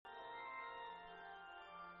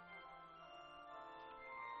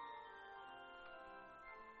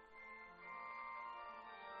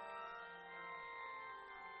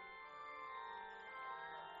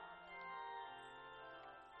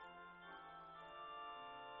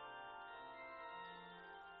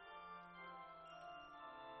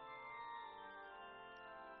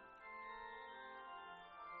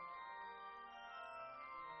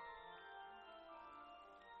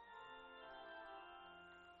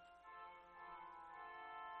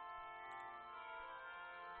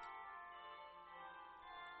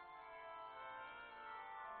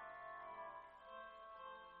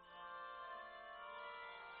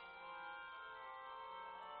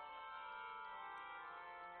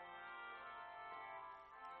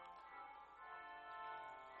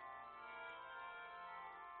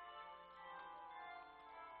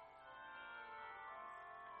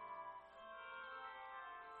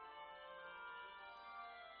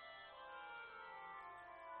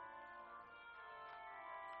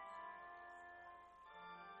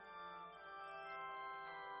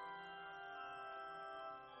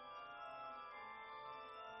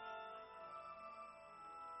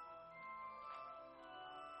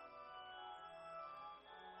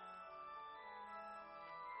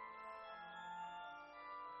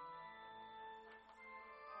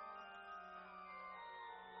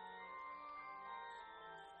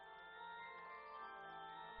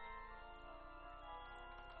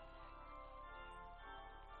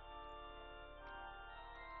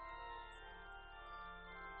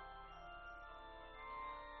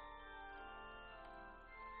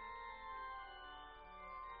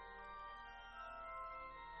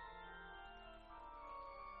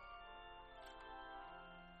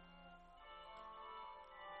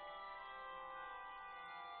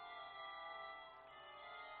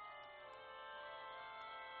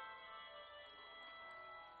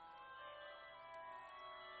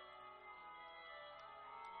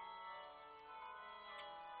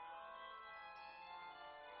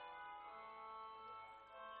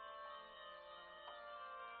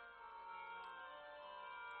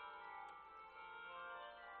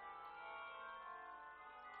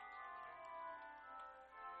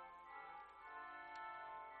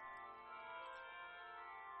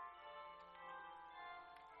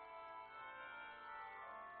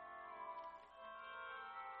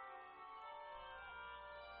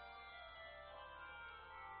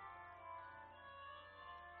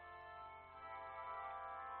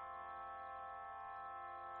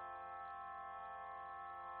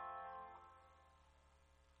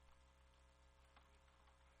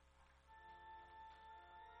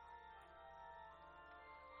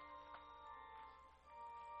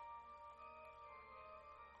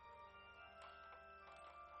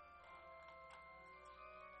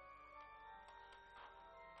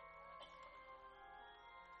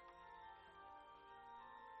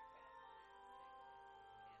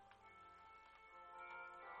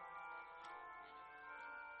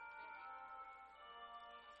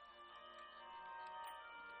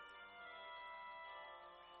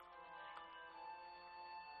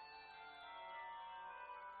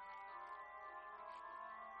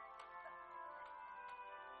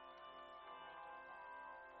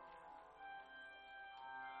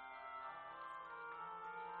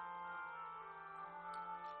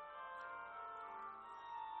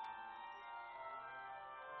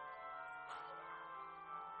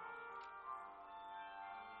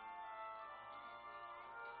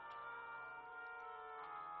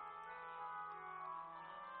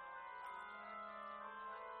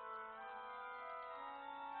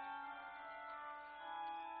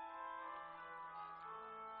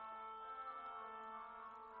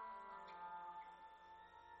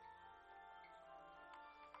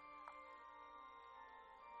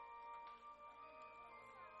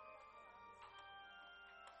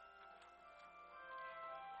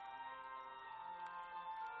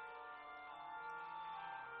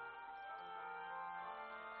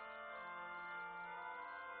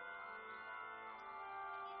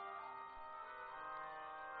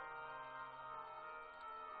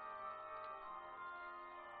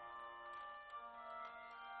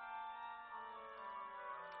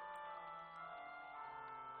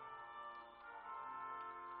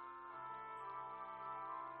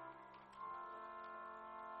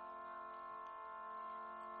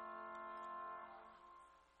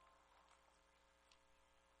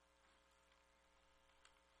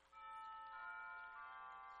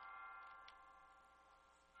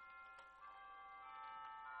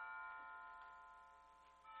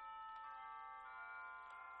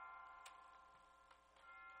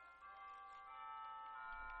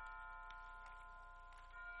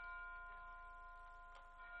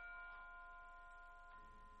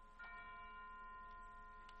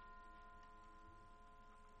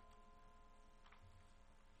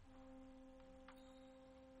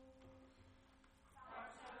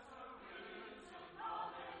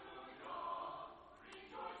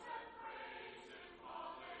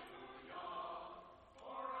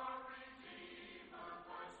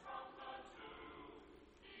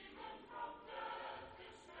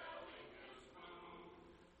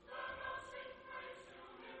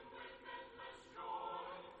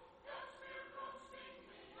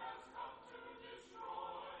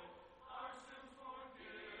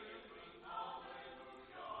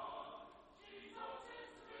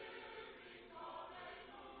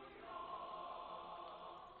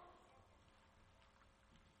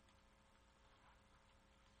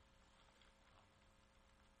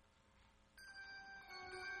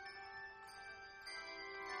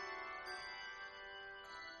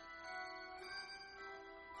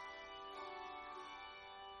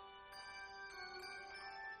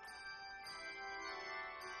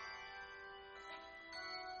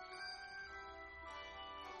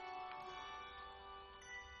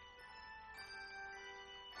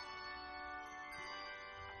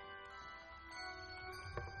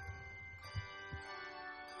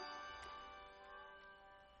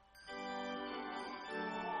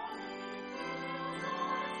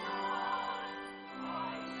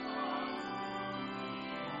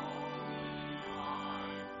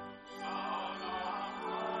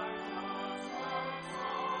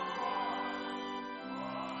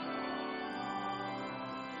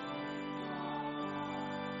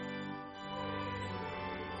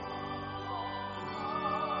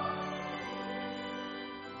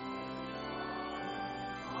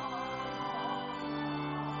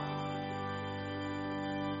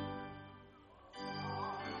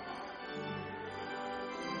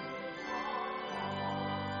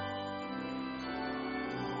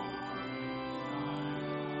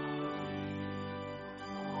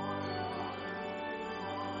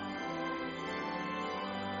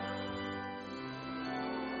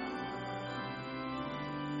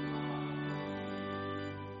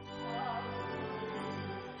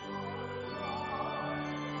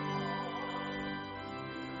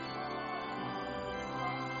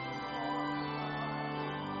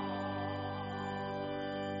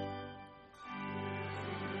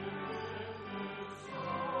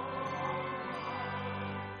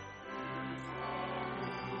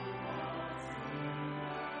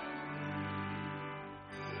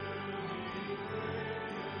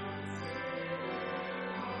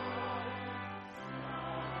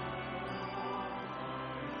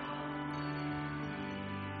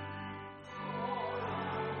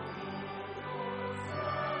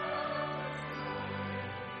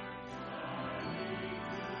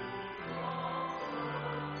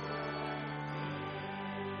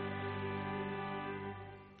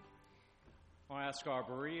ask our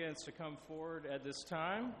Bereans to come forward at this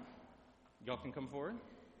time. Y'all can come forward.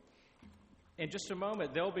 In just a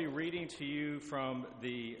moment, they'll be reading to you from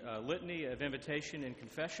the Litany of Invitation and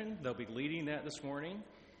Confession. They'll be leading that this morning.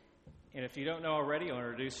 And if you don't know already, I'll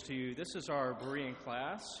introduce to you, this is our Berean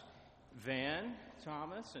class. Van,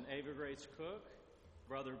 Thomas, and Ava Grace Cook,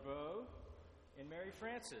 Brother Bo, and Mary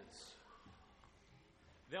Frances.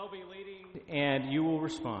 They'll be leading, and you will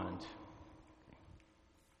respond.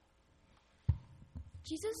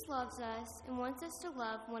 Jesus loves us and wants us to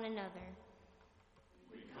love one another.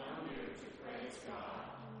 We come here to praise God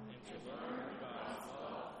and to learn God's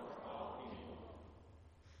love for all people.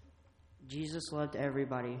 Jesus loved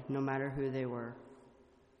everybody, no matter who they were.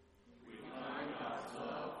 We find God's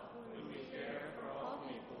love when we care for all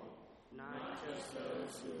people, not just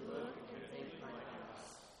those who look and think like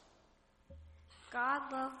us.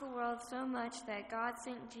 God loved the world so much that God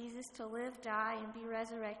sent Jesus to live, die, and be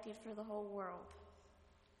resurrected for the whole world.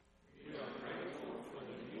 We are grateful for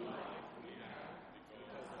the new life we have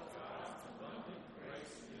because of God's abundant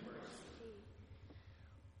grace and mercy.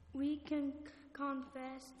 We can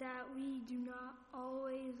confess that we do not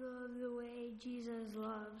always love the way Jesus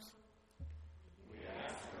loves. We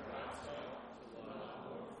ask for God's help to love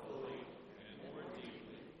more fully and more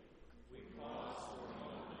deeply. We pause for a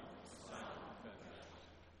moment of silent confession.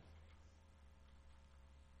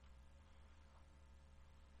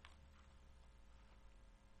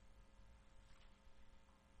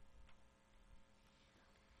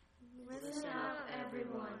 Listen up,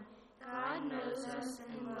 everyone. God knows us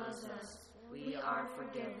and loves us. We are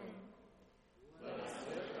forgiven. Let us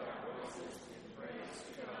lift our voices in praise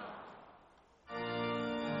to God.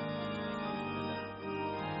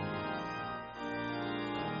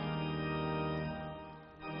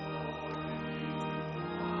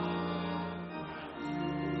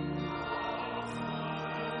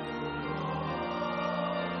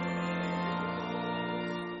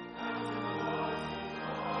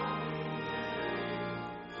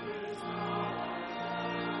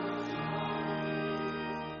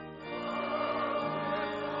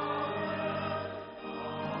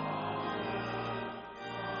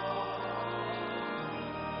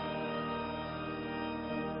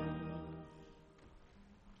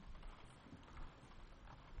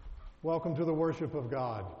 Welcome to the worship of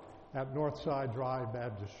God at Northside Drive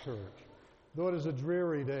Baptist Church. Though it is a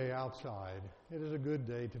dreary day outside, it is a good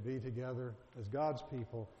day to be together as God's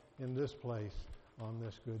people in this place on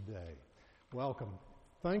this good day. Welcome.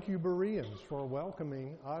 Thank you, Bereans, for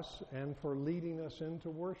welcoming us and for leading us into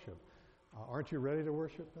worship. Aren't you ready to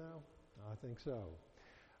worship now? I think so.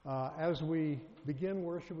 As we begin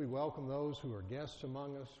worship, we welcome those who are guests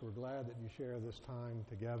among us. We're glad that you share this time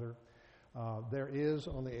together. There is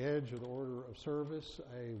on the edge of the order of service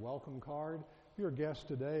a welcome card. If you're a guest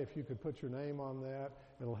today, if you could put your name on that,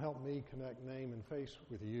 it'll help me connect name and face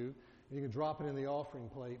with you. You can drop it in the offering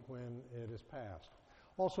plate when it is passed.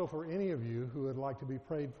 Also, for any of you who would like to be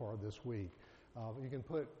prayed for this week, you can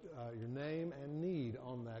put your name and need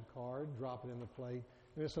on that card, drop it in the plate,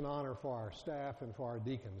 and it's an honor for our staff and for our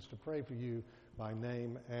deacons to pray for you by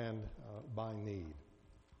name and by need.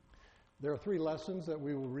 There are 3 lessons that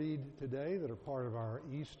we will read today that are part of our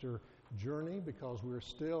Easter journey because we're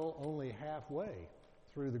still only halfway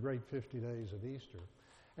through the great 50 days of Easter.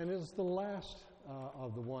 And it's the last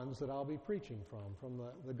of the ones that I'll be preaching from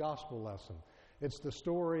the gospel lesson. It's the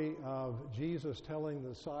story of Jesus telling the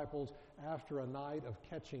disciples after a night of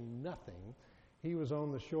catching nothing, he was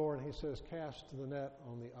on the shore and he says, cast the net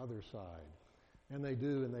on the other side. And they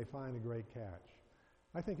do, and they find a great catch.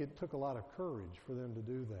 I think it took a lot of courage for them to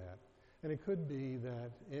do that. And it could be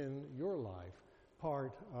that in your life,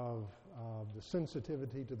 part of the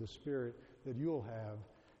sensitivity to the Spirit that you'll have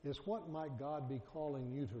is what might God be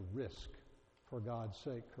calling you to risk for God's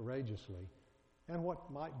sake courageously, and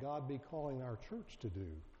what might God be calling our church to do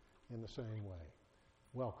in the same way.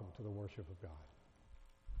 Welcome to the worship of God.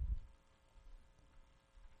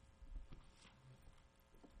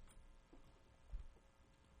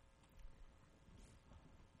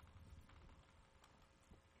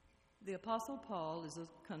 The Apostle Paul is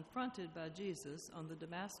confronted by Jesus on the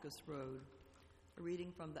Damascus Road, a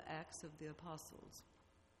reading from the Acts of the Apostles.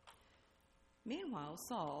 Meanwhile,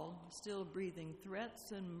 Saul, still breathing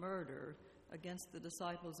threats and murder against the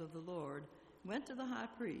disciples of the Lord, went to the high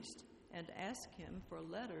priest and asked him for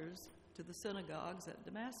letters to the synagogues at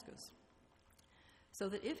Damascus, so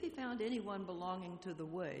that if he found anyone belonging to the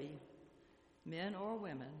way, men or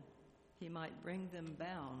women, he might bring them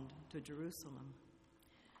bound to Jerusalem.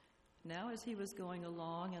 Now as he was going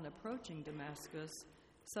along and approaching Damascus,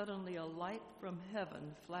 suddenly a light from heaven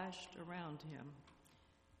flashed around him.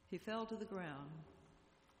 He fell to the ground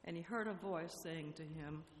and he heard a voice saying to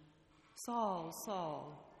him, "Saul,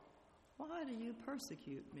 Saul, why do you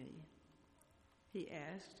persecute me?" He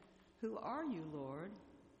asked, "Who are you, Lord?"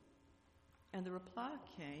 And the reply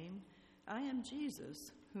came, "I am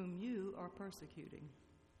Jesus, whom you are persecuting.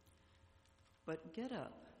 But get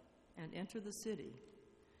up and enter the city,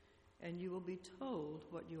 and you will be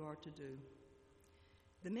told what you are to do."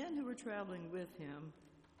 The men who were traveling with him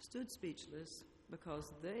stood speechless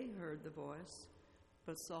because they heard the voice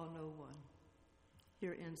but saw no one.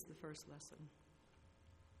 Here ends the first lesson.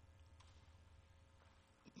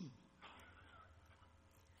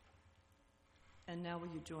 And now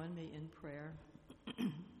will you join me in prayer?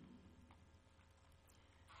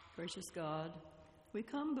 Gracious God, we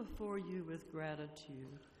come before you with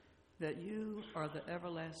gratitude that you are the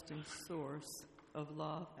everlasting source of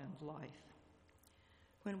love and life.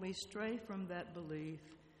 When we stray from that belief,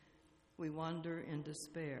 we wander in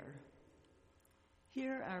despair.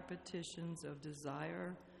 Hear our petitions of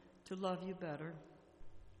desire to love you better,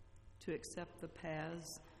 to accept the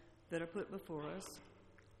paths that are put before us,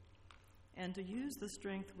 and to use the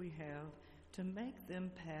strength we have to make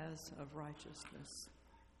them paths of righteousness.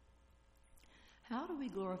 How do we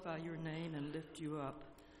glorify your name and lift you up?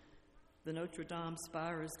 The Notre Dame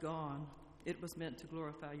spire is gone. It was meant to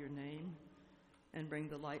glorify your name and bring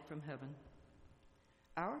the light from heaven.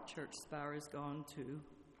 Our church spire is gone too,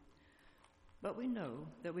 but we know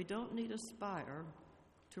that we don't need a spire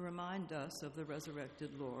to remind us of the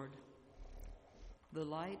resurrected Lord. The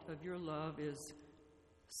light of your love is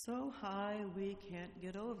so high we can't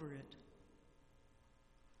get over it.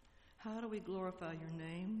 How do we glorify your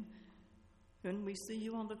name when we see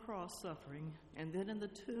you on the cross suffering and then in the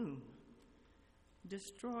tomb,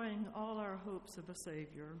 destroying all our hopes of a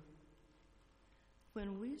Savior?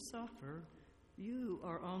 When we suffer, you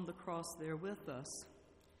are on the cross there with us,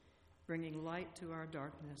 bringing light to our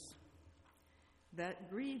darkness. That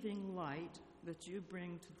grieving light that you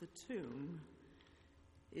bring to the tomb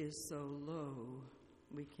is so low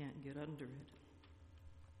we can't get under it.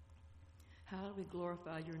 How do we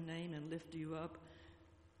glorify your name and lift you up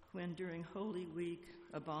when during Holy Week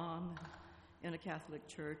a bomb in a Catholic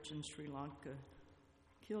church in Sri Lanka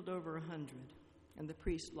killed over 100 and the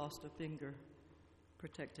priest lost a finger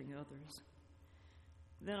protecting others?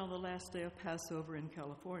 Then on the last day of Passover in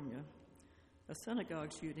California, a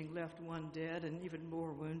synagogue shooting left one dead and even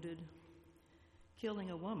more wounded,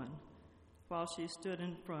 killing a woman while she stood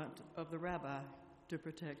in front of the rabbi to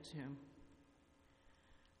protect him.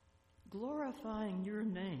 Glorifying your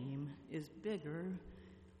name is bigger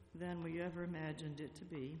than we ever imagined it to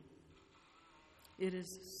be. It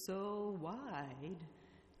is so wide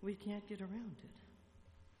we can't get around it.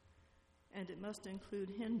 And it must include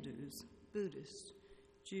Hindus, Buddhists,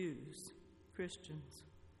 Jews, Christians,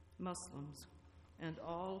 Muslims, and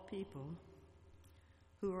all people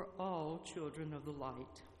who are all children of the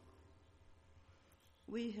light.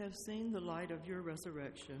 We have seen the light of your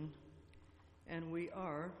resurrection, and we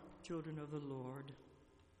are children of the Lord.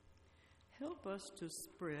 Help us to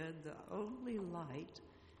spread the only light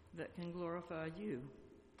that can glorify you.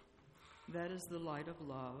 That is the light of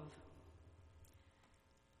love.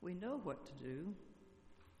 We know what to do.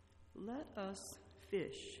 Let us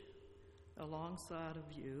fish alongside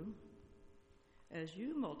of you as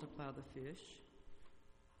you multiply the fish,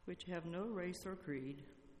 which have no race or creed,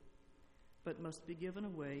 but must be given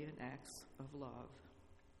away in acts of love.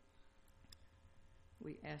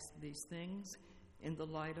 We ask these things in the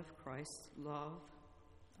light of Christ's love.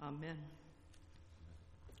 Amen.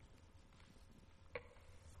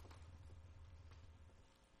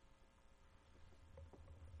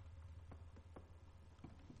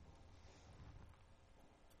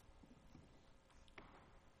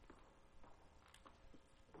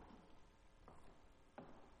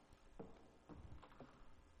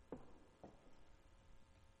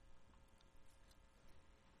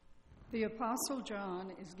 The Apostle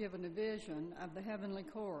John is given a vision of the heavenly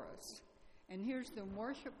chorus and hears them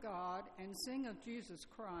worship God and sing of Jesus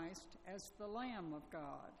Christ as the Lamb of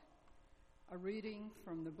God. A reading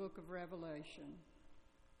from the book of Revelation.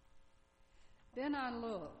 Then I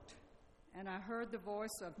looked, and I heard the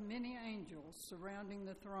voice of many angels surrounding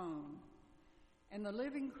the throne, and the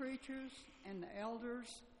living creatures and the elders,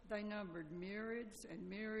 they numbered myriads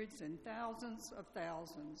and thousands of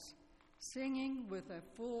thousands, singing with a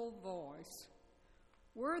full voice,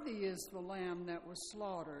 "Worthy is the Lamb that was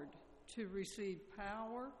slaughtered to receive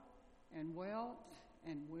power and wealth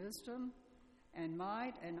and wisdom and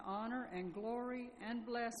might and honor and glory and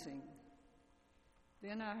blessing."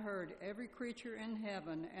 Then I heard every creature in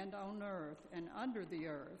heaven and on earth and under the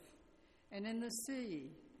earth and in the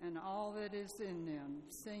sea and all that is in them,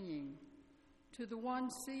 singing, "To the one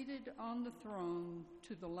seated on the throne,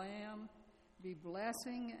 to the Lamb, be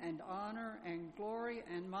blessing and honor and glory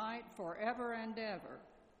and might forever and ever."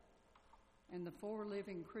 And the 4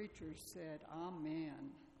 living creatures said,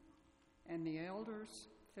 "Amen." And the elders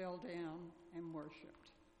fell down and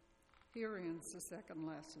worshiped. Here ends the second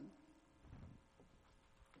lesson.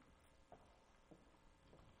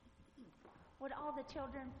 Would all the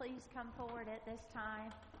children please come forward at this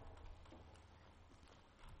time?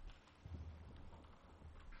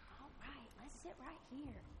 All right, let's sit right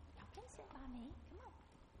here. Y'all can sit by me. Come on.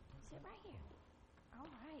 Sit right here. All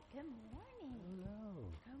right, good morning.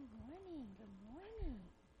 Hello. Good morning. Good morning.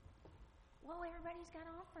 Well, everybody's got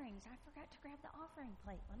offerings. I forgot to grab the offering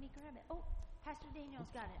plate. Let me grab it. Oh, Pastor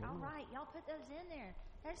Daniel's got it. All right, y'all put those in there.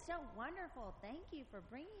 That's so wonderful. Thank you for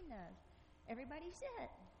bringing those. Everybody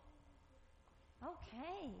sit.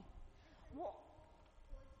 Okay. Well,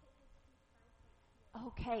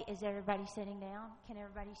 okay, is everybody sitting down? Can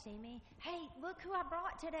everybody see me? Hey, look who I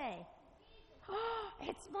brought today.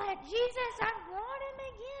 It's Flat Jesus. I brought him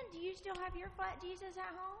again. Do you still have your Flat Jesus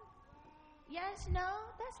at home? Yes?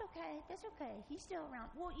 No? That's okay. That's okay. He's still around.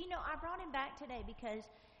 Well, I brought him back today because,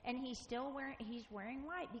 and he's wearing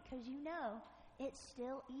white because it's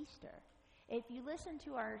still Easter. If you listen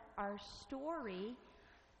to our story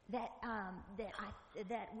that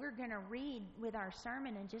we're going to read with our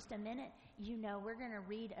sermon in just a minute, we're going to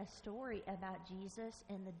read a story about Jesus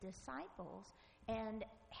and the disciples and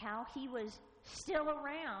how he was still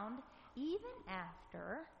around even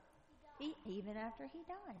after he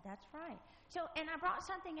died. That's right. So, and I brought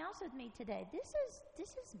something else with me today. This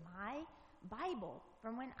is my Bible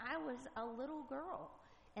from when I was a little girl.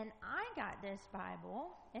 And I got this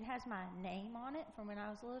Bible. It has my name on it from when I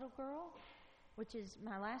was a little girl, which is,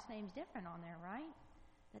 my last name's different on there, right?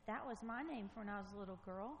 But that was my name from when I was a little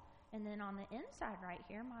girl. And then on the inside right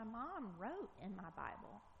here, my mom wrote in my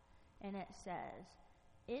Bible. And it says,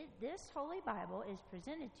 this Holy Bible is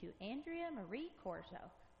presented to Andrea Marie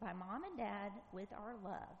Corso by Mom and Dad with our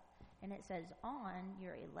love. And it says, on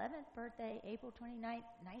your 11th birthday, April 29th,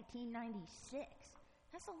 1996.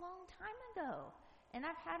 That's a long time ago. And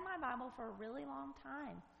I've had my Bible for a really long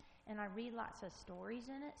time. And I read lots of stories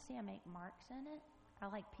in it. See, I make marks in it. I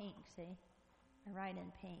like pink, see? I write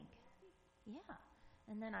in pink. Yeah.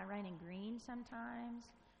 And then I write in green sometimes.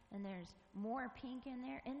 And there's more pink in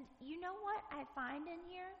there. And you know what I find in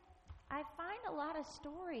here? I find a lot of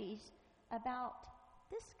stories about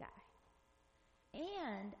this guy.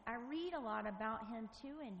 And I read a lot about him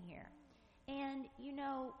too in here. And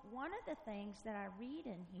one of the things that I read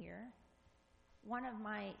in here, one of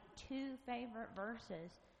my 2 favorite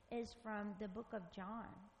verses is from the book of John.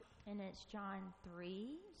 And it's John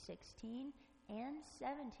 3:16 and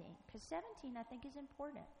 17. Because 17 I think is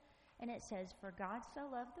important. And it says, "For God so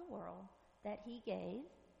loved the world that he gave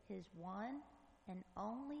his one and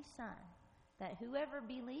only Son, that whoever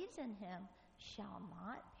believes in him shall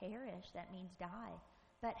not perish," that means die,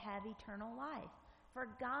 "but have eternal life. For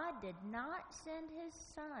God did not send his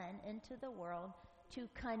Son into the world to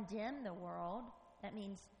condemn the world," that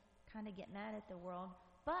means kind of get mad at the world,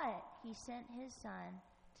 "but he sent his Son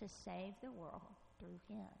to save the world through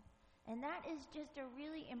him." And that is just a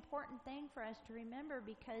really important thing for us to remember,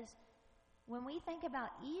 because when we think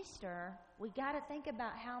about Easter, we got to think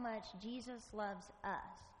about how much Jesus loves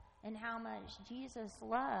us and how much Jesus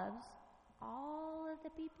loves all of the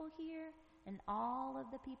people here and all of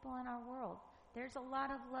the people in our world. There's a lot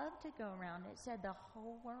of love to go around. It said the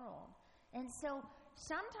whole world. And so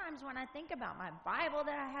sometimes when I think about my Bible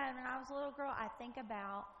that I had when I was a little girl, I think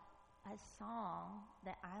about a song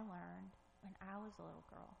that I learned when I was a little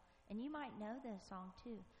girl. And you might know this song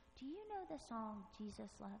too. Do you know the song,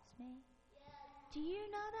 "Jesus Loves Me"? Do you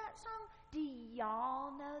know that song? Do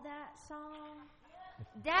y'all know that song?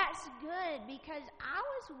 That's good, because I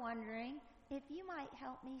was wondering if you might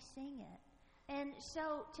help me sing it. And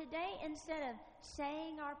so today, instead of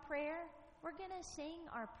saying our prayer, we're going to sing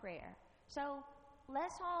our prayer. So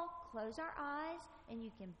let's all close our eyes, and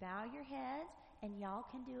you can bow your heads, and y'all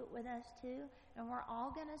can do it with us too. And we're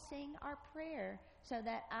all going to sing our prayer so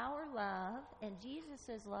that our love and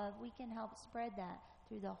Jesus' love, we can help spread that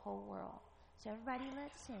through the whole world. So everybody,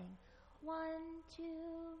 let's sing. 1, 2,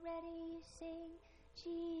 ready, sing.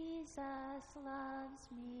 Jesus loves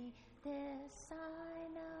me, this I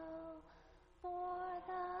know, for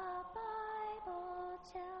the Bible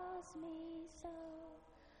tells me so.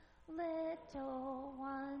 Little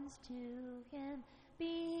ones to him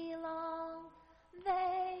belong.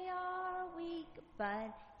 They are weak,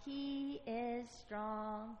 but he is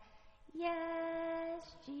strong.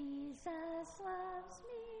 Yes, Jesus loves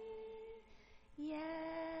me.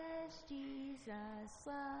 Yes, Jesus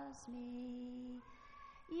loves me.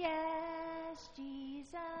 Yes,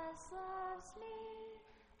 Jesus loves me.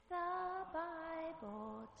 The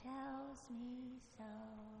Bible tells me so.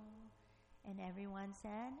 And everyone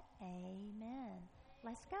said, amen.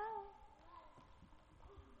 Let's go.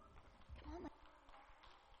 Come on.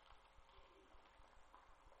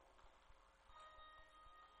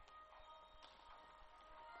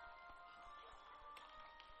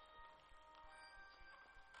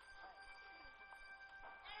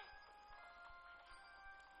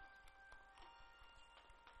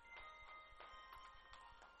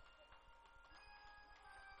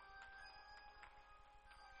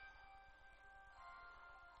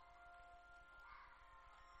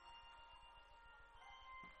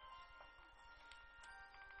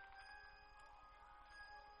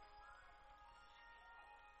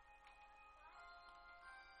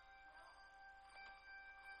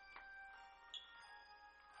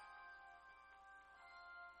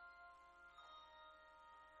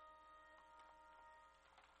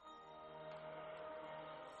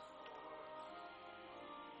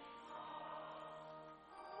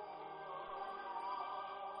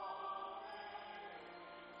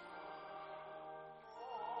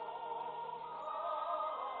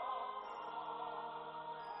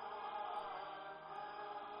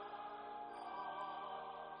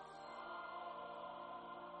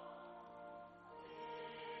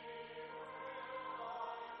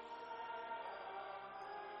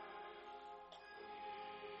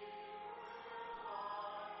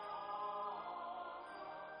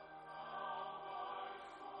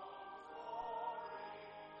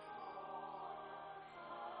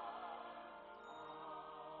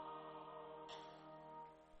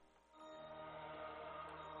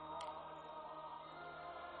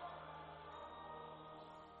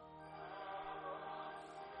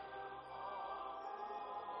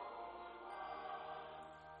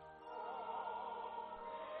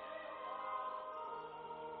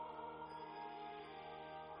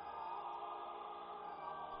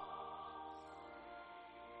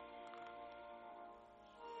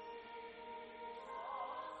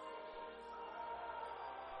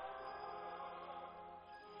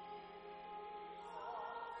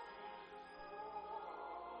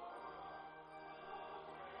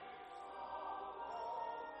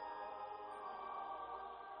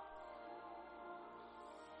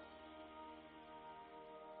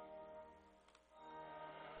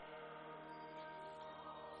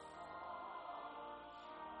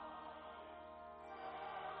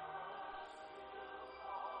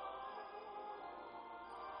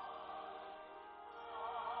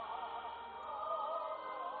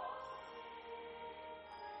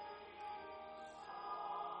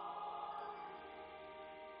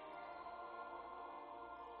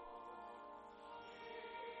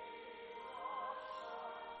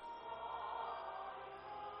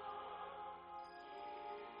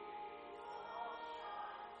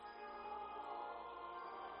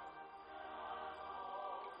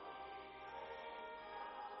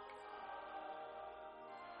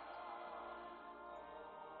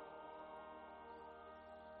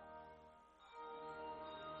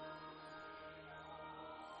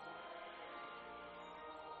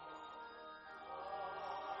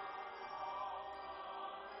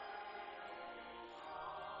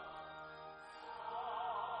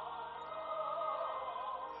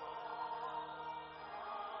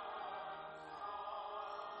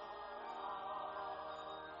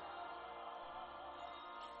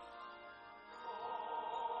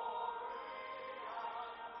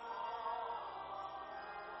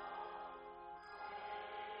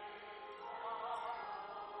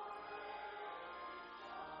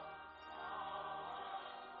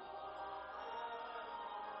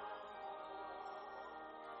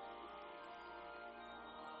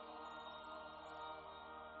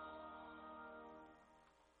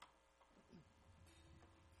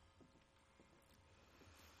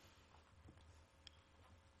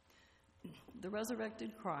 The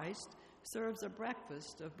resurrected Christ serves a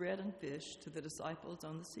breakfast of bread and fish to the disciples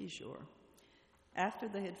on the seashore, after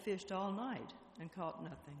they had fished all night and caught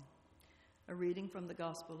nothing. A reading from the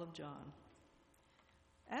Gospel of John.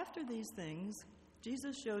 After these things,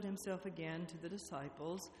 Jesus showed himself again to the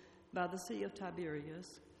disciples by the Sea of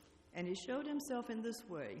Tiberias, and he showed himself in this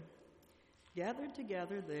way. Gathered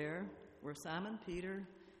together there were Simon Peter,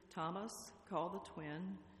 Thomas, called the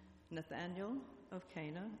twin, Nathanael of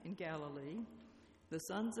Cana in Galilee, the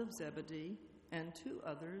sons of Zebedee, and 2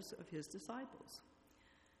 others of his disciples.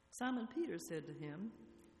 Simon Peter said to him,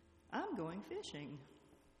 "I'm going fishing."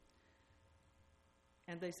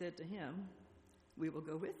 And they said to him, "We will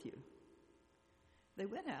go with you." They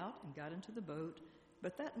went out and got into the boat,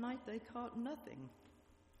 but that night they caught nothing.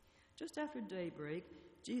 Just after daybreak,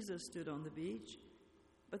 Jesus stood on the beach,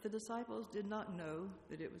 but the disciples did not know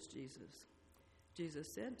that it was Jesus.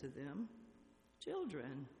 Jesus said to them,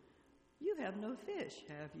 "Children, you have no fish,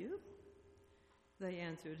 have you?" They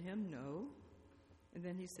answered him, "No." And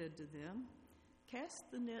then he said to them,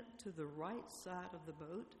 "Cast the net to the right side of the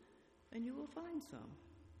boat, and you will find some."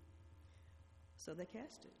 So they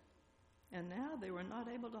cast it. And now they were not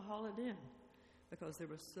able to haul it in because there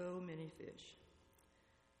were so many fish.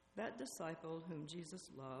 That disciple whom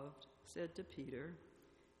Jesus loved said to Peter,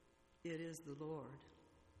 "It is the Lord."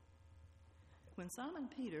 When Simon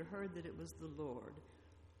Peter heard that it was the Lord,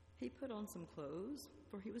 he put on some clothes,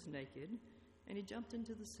 for he was naked, and he jumped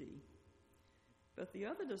into the sea. But the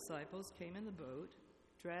other disciples came in the boat,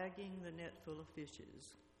 dragging the net full of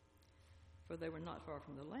fishes, for they were not far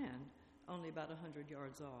from the land, only about 100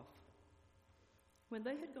 yards off. When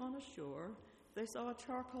they had gone ashore, they saw a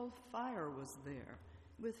charcoal fire was there,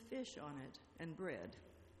 with fish on it and bread.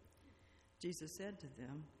 Jesus said to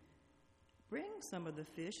them, "Bring some of the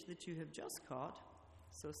fish that you have just caught."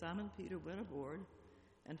 So Simon Peter went aboard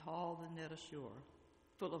and hauled the net ashore,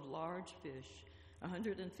 full of large fish,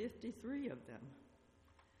 153 of them.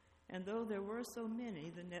 And though there were so many,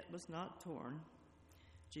 the net was not torn.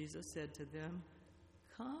 Jesus said to them,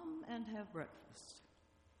 "Come and have breakfast."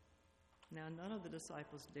 Now none of the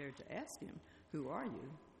disciples dared to ask him, "Who are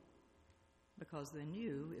you?" because they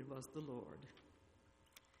knew it was the Lord.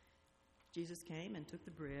 Jesus came and took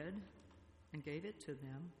the bread and gave it to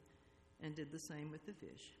them and did the same with the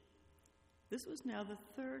fish. This was now the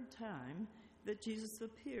third time that Jesus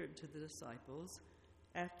appeared to the disciples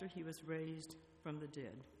after he was raised from the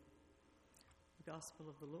dead. The Gospel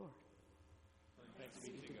of the Lord. Thanks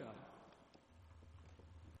be to God.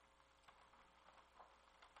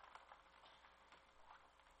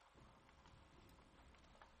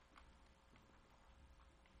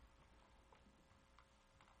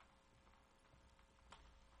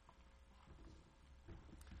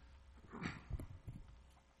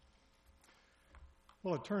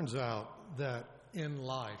 Well, it turns out that in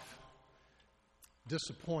life,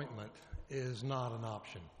 disappointment is not an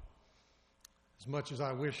option. As much as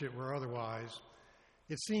I wish it were otherwise,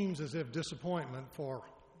 it seems as if disappointment for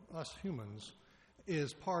us humans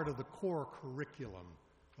is part of the core curriculum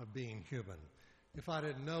of being human. If I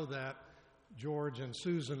didn't know that, George and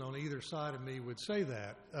Susan on either side of me would say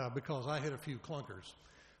that because I hit a few clunkers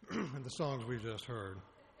in the songs we just heard.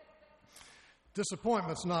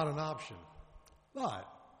 Disappointment's not an option. But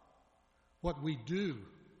what we do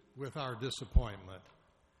with our disappointment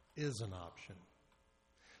is an option.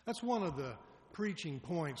 That's one of the preaching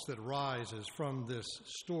points that rises from this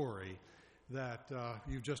story that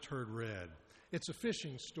you've just heard read. It's a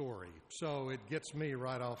fishing story, so it gets me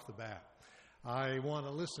right off the bat. I want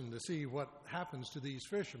to listen to see what happens to these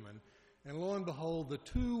fishermen, and lo and behold, the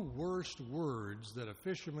two worst words that a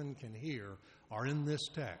fisherman can hear are in this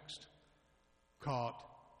text: caught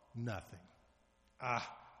nothing.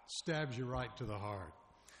 Stabs you right to the heart.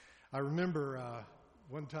 I remember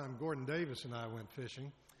one time Gordon Davis and I went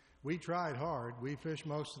fishing. We tried hard. We fished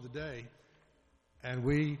most of the day, and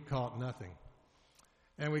we caught nothing.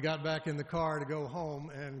 And we got back in the car to go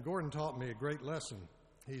home, and Gordon taught me a great lesson.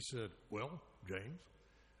 He said, "Well, James,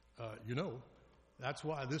 that's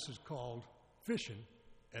why this is called fishing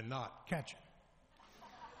and not catching.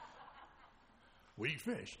 We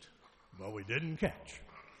fished, but we didn't catch."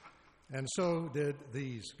 And so did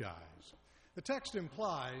these guys. The text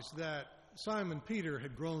implies that Simon Peter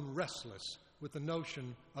had grown restless with the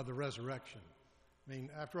notion of the resurrection. I mean,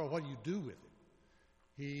 after all, what do you do with it?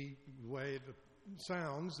 The way it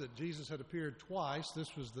sounds that Jesus had appeared twice,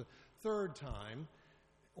 this was the third time.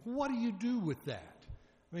 What do you do with that?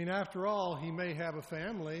 I mean, after all, he may have a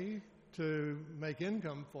family to make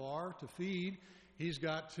income for, to feed. He's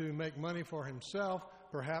got to make money for himself.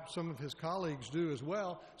 Perhaps some of his colleagues do as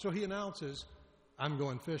well. So he announces, "I'm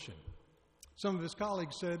going fishing." Some of his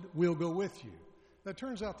colleagues said, "We'll go with you." That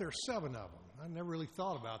turns out there are 7 of them. I never really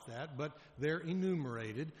thought about that, but they're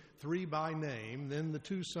enumerated, 3 by name, then the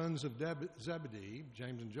 2 sons of Zebedee,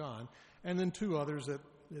 James and John, and then 2 others that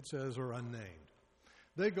it says are unnamed.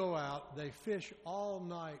 They go out, they fish all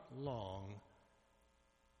night long,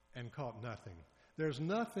 and caught nothing. There's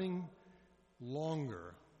nothing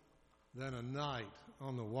longer than a night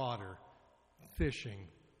on the water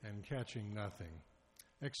fishing and catching nothing,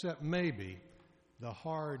 except maybe the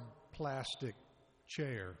hard plastic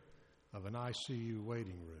chair of an ICU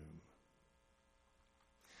waiting room.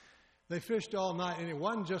 They fished all night, and it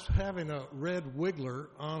wasn't just having a red wiggler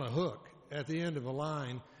on a hook at the end of a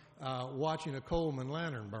line watching a Coleman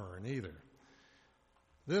lantern burn either.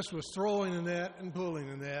 This was throwing a net and pulling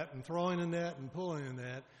a net and throwing a net and pulling a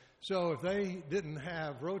net. So if they didn't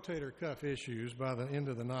have rotator cuff issues by the end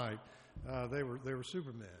of the night, they were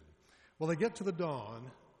supermen. Well, they get to the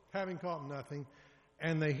dawn, having caught nothing,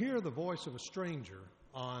 and they hear the voice of a stranger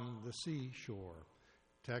on the seashore.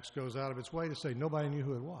 Text goes out of its way to say nobody knew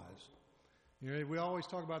who it was. You know, we always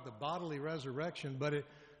talk about the bodily resurrection, but it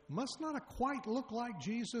must not have quite looked like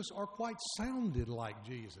Jesus or quite sounded like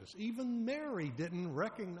Jesus. Even Mary didn't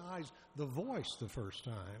recognize the voice the first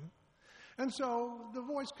time. And so the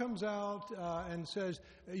voice comes out and says,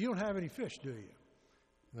 "You don't have any fish, do you?"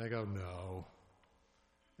 And they go, "No."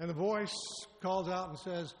 And the voice calls out and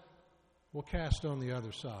says, "Well, cast on the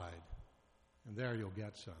other side, and there you'll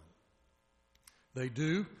get some." They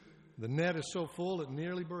do. The net is so full it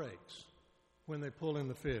nearly breaks when they pull in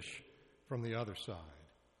the fish from the other side.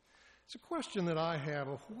 It's a question that I have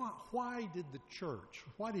of why did the church,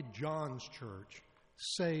 why did John's church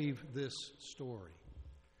save this story?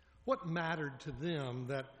 What mattered to them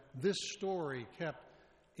that this story kept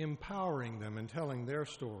empowering them and telling their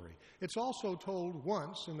story? It's also told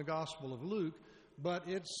once in the Gospel of Luke, but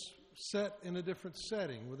it's set in a different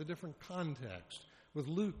setting, with a different context, with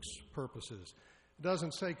Luke's purposes. It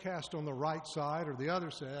doesn't say cast on the right side or the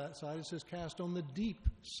other side. It says cast on the deep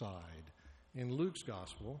side in Luke's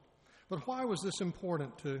Gospel. But why was this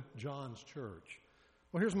important to John's church?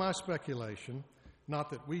 Well, here's my speculation.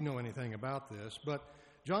 Not that we know anything about this, but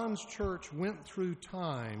John's church went through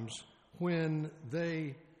times when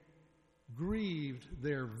they grieved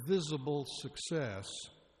their visible success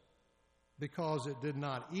because it did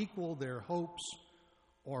not equal their hopes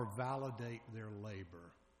or validate their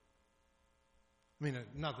labor. I mean,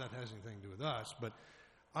 not that has anything to do with us, but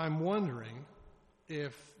I'm wondering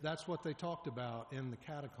if that's what they talked about in the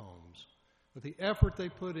catacombs. That the effort they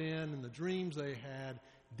put in and the dreams they had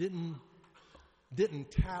didn't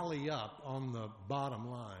tally up on the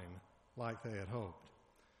bottom line like they had hoped.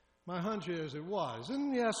 My hunch is it was.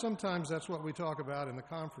 And yes, sometimes that's what we talk about in the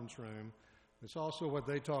conference room. It's also what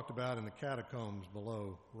they talked about in the catacombs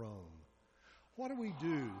below Rome. What do we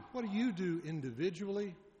do? What do you do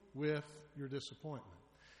individually with your disappointment?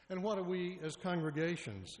 And what do we as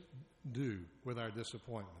congregations do with our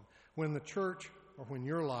disappointment when the church or when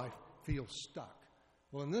your life feels stuck?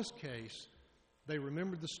 Well, in this case, they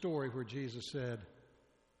remembered the story where Jesus said,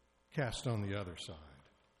 cast on the other side.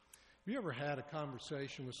 Have you ever had a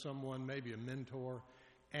conversation with someone, maybe a mentor,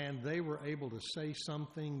 and they were able to say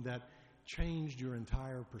something that changed your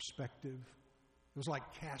entire perspective? It was like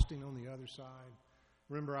casting on the other side.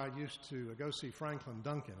 Remember, I used to go see Franklin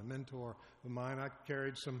Duncan, a mentor of mine. I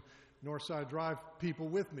carried some Northside Drive people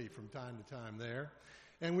with me from time to time there.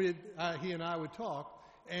 And he and I would talk,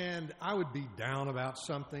 and I would be down about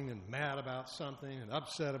something and mad about something and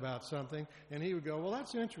upset about something. And he would go, well,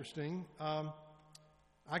 that's interesting.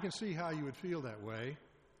 I can see how you would feel that way.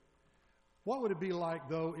 What would it be like,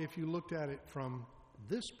 though, if you looked at it from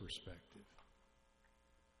this perspective?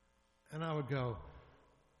 And I would go,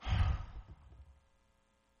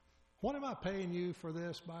 what am I paying you for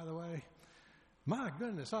this, by the way? My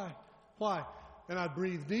goodness, why? And I'd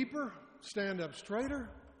breathe deeper, stand up straighter.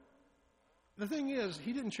 The thing is,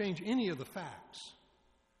 he didn't change any of the facts.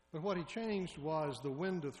 But what he changed was the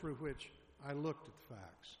window through which I looked at the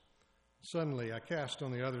facts. Suddenly, I cast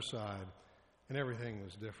on the other side, and everything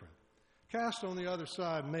was different. Cast on the other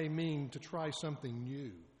side may mean to try something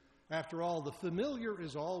new. After all, the familiar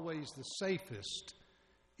is always the safest,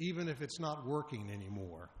 even if it's not working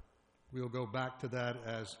anymore. We'll go back to that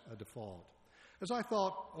as a default. As I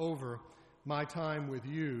thought over my time with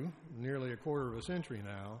you, nearly a quarter of a century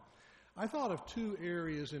now, I thought of two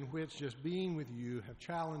areas in which just being with you have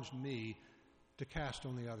challenged me to cast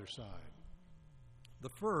on the other side. The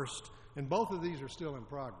first, and both of these are still in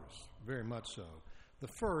progress, very much so. The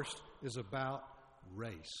first is about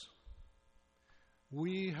race.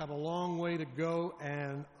 We have a long way to go,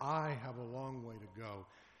 and I have a long way to go.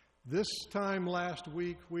 This time last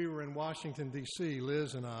week, we were in Washington, D.C.,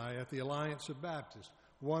 Liz and I, at the Alliance of Baptists,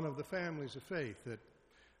 one of the families of faith that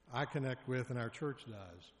I connect with and our church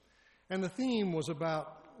does. And the theme was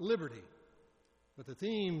about liberty. But the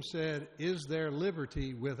theme said, is there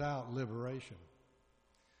liberty without liberation?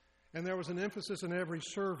 And there was an emphasis in every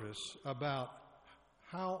service about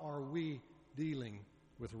how are we dealing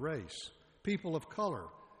with race. People of color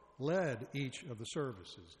led each of the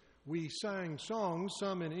services. We sang songs,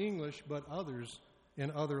 some in English, but others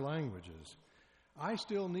in other languages. I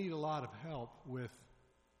still need a lot of help with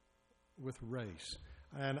race.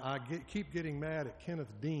 And I keep getting mad at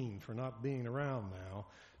Kenneth Dean for not being around now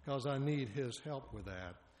because I need his help with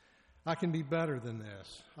that. I can be better than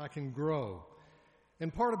this. I can grow.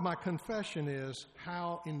 And part of my confession is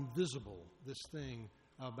how invisible this thing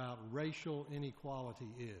about racial inequality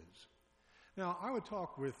is. Now, I would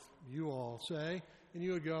talk with you all, say, and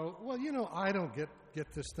you would go, well, I don't get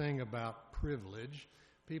this thing about privilege.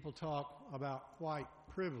 People talk about white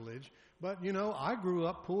privilege. But, I grew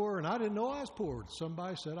up poor, and I didn't know I was poor.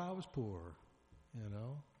 Somebody said I was poor.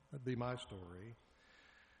 That'd be my story.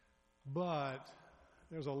 But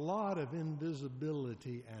there's a lot of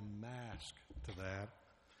invisibility and mask to that.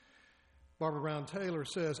 Barbara Brown Taylor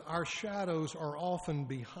says, our shadows are often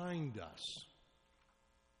behind us,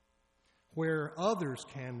 where others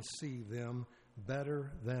can see them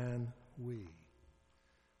better than we.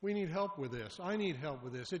 We need help with this. I need help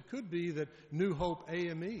with this. It could be that New Hope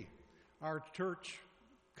AME, our church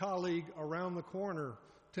colleague around the corner,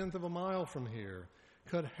 1/10 of a mile from here,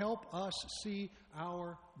 could help us see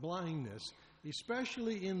our blindness,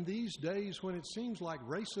 especially in these days when it seems like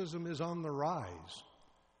racism is on the rise.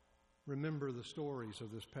 Remember the stories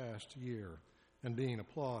of this past year and being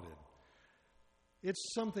applauded.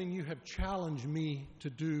 It's something you have challenged me to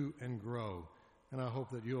do and grow, and I hope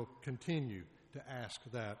that you'll continue to ask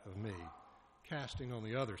that of me, casting on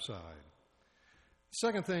the other side. The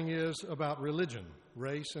second thing is about religion,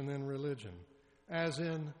 race and then religion, as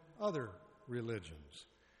in other religions.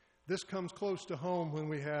 This comes close to home when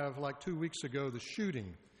we have, like 2 weeks ago, the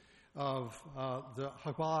shooting of the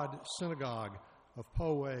Chabad Synagogue of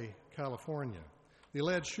Poway, California. The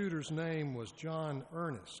alleged shooter's name was John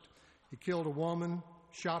Earnest. He killed a woman,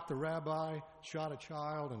 shot the rabbi, shot a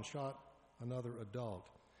child, and shot another adult.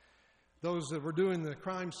 Those that were doing the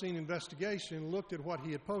crime scene investigation looked at what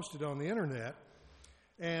he had posted on the internet,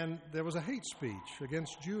 and there was a hate speech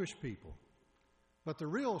against Jewish people. But the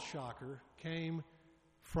real shocker came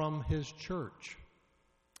from his church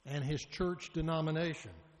and his church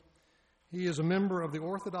denomination. He is a member of the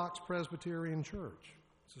Orthodox Presbyterian Church.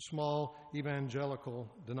 It's a small evangelical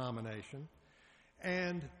denomination.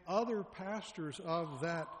 And other pastors of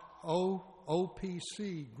that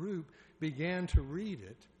OPC group began to read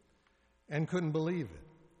it and couldn't believe it.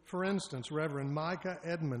 For instance, Reverend Micah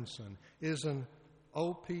Edmondson is an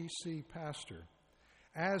OPC pastor.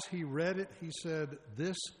 As he read it, he said,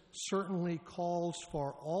 "This certainly calls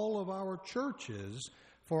for all of our churches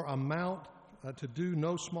to do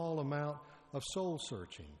no small amount of soul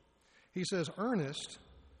searching." He says, Ernest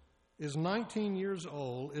is 19 years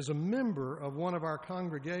old, is a member of one of our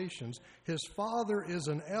congregations. His father is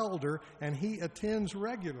an elder, and he attends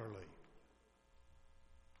regularly.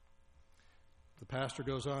 The pastor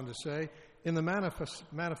goes on to say, in the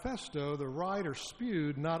manifesto, the writer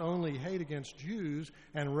spewed not only hate against Jews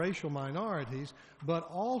and racial minorities, but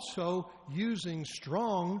also using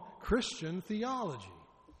strong Christian theology.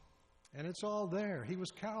 And it's all there.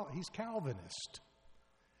 He's Calvinist.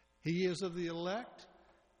 He is of the elect.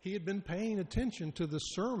 He had been paying attention to the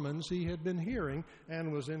sermons he had been hearing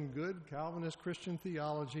and was in good Calvinist Christian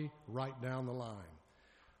theology right down the line.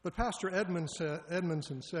 But Pastor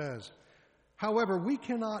Edmondson says, however, we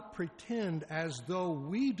cannot pretend as though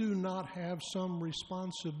we do not have some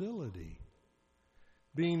responsibility.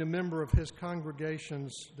 Being a member of his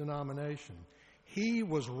congregation's denomination, he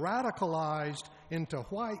was radicalized into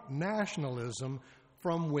white nationalism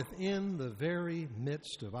from within the very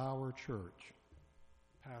midst of our church,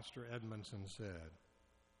 Pastor Edmondson said.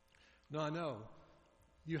 Now, I know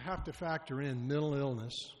you have to factor in mental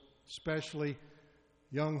illness, especially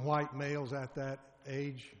young white males at that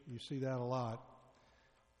age. You see that a lot.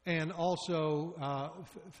 And also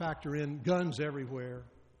factor in guns everywhere,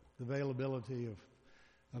 the availability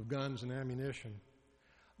of guns and ammunition.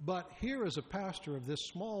 But here is a pastor of this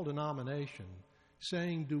small denomination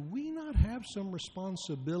saying, do we not have some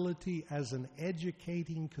responsibility as an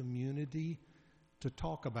educating community to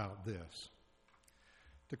talk about this?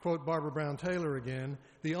 To quote Barbara Brown Taylor again,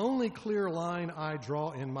 the only clear line I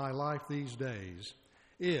draw in my life these days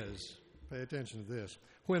is, pay attention to this,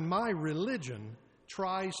 when my religion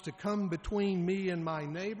tries to come between me and my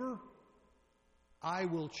neighbor, I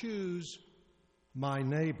will choose my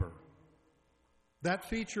neighbor. That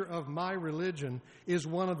feature of my religion is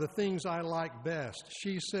one of the things I like best.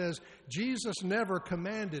 She says, Jesus never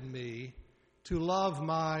commanded me to love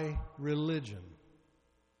my religion.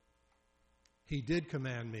 He did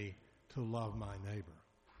command me to love my neighbor.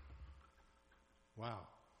 Wow.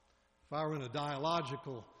 If I were in a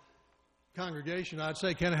dialogical congregation, I'd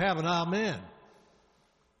say, can I have an amen?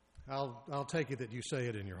 I'll take it that you say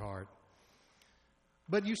it in your heart.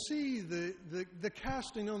 But you see the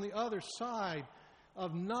casting on the other side.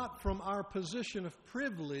 of not from our position of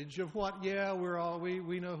privilege of what,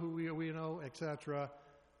 we know who we know, etc.,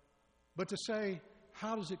 but to say,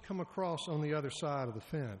 how does it come across on the other side of the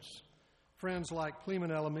fence? Friends like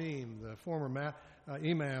Clement El-Amin, the former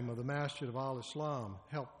imam of the Masjid of Al-Islam,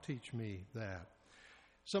 helped teach me that.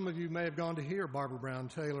 Some of you may have gone to hear Barbara Brown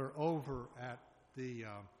Taylor over at the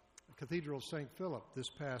Cathedral of St. Philip this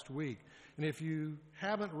past week. And if you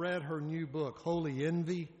haven't read her new book, Holy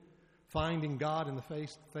Envy, Finding God in the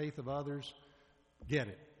Faith of Others, get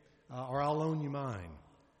it, or I'll loan you mine.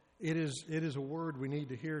 It is a word we need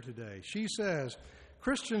to hear today. She says,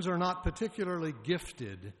 Christians are not particularly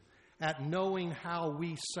gifted at knowing how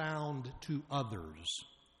we sound to others,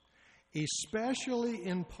 especially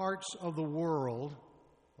in parts of the world,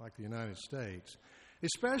 like the United States,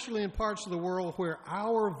 especially in parts of the world where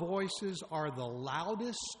our voices are the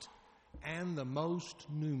loudest and the most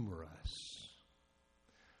numerous.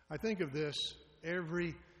 I think of this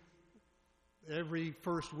every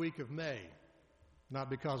first week of May, not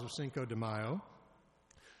because of Cinco de Mayo,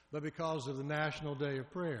 but because of the National Day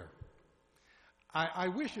of Prayer. I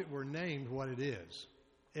wish it were named what it is.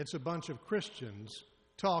 It's a bunch of Christians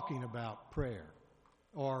talking about prayer,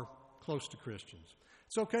 or close to Christians.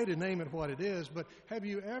 It's okay to name it what it is, but have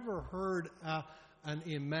you ever heard an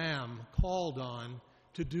imam called on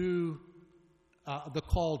to do the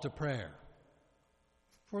call to prayer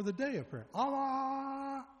for the day of prayer?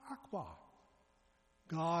 Allah Akbar.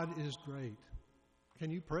 God is great.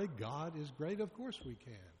 Can you pray God is great? Of course we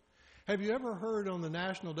can. Have you ever heard on the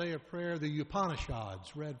National Day of Prayer the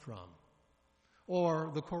Upanishads read from?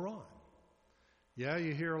 Or the Quran? Yeah,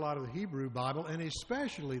 you hear a lot of the Hebrew Bible, and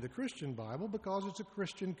especially the Christian Bible, because it's a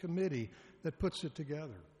Christian committee that puts it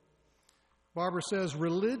together. Barbara says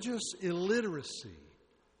religious illiteracy,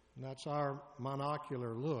 and that's our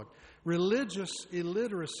monocular look, religious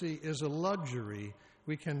illiteracy is a luxury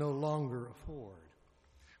we can no longer afford.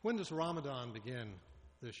 When does Ramadan begin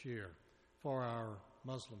this year for our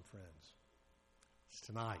Muslim friends? It's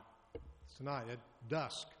tonight. It's tonight at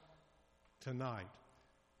dusk. Tonight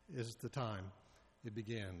is the time it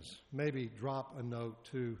begins. Maybe drop a note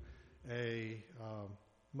to a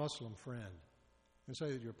Muslim friend and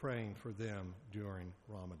say that you're praying for them during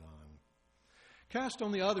Ramadan. Cast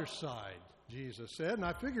on the other side, Jesus said, and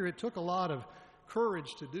I figure it took a lot of courage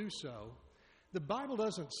to do so. The Bible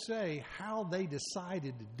doesn't say how they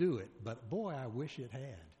decided to do it, but boy, I wish it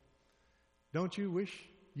had. Don't you wish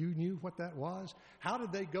you knew what that was? How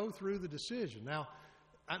did they go through the decision? Now,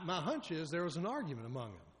 my hunch is there was an argument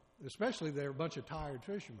among them, especially they were a bunch of tired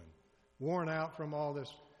fishermen, worn out from all this.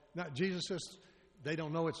 Now, Jesus says, they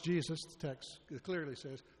don't know it's Jesus, the text clearly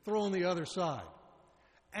says, throw on the other side.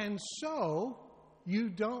 And so, you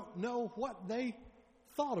don't know what they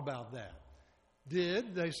thought about that.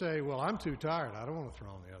 Did they say, well, I'm too tired, I don't want to throw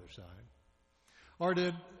on the other side? Or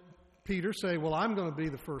did Peter say, well, I'm going to be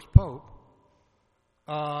the first pope,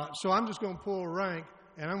 so I'm just going to pull rank,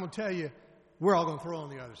 and I'm going to tell you, we're all going to throw on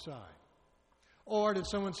the other side? Or did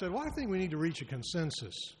someone say, well, I think we need to reach a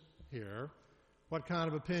consensus here. What kind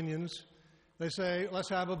of opinions? They say, let's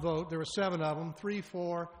have a vote. There were 7 of them, 3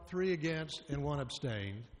 for, 3 against, and 1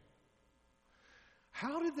 abstained.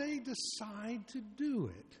 How did they decide to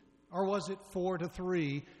do it? Or was it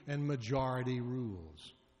 4-3 and majority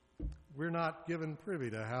rules? We're not given privy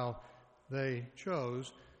to how they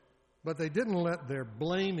chose, but they didn't let their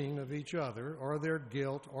blaming of each other or their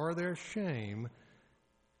guilt or their shame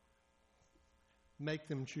make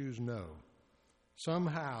them choose no.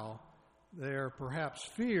 Somehow, their perhaps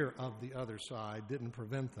fear of the other side didn't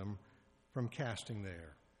prevent them from casting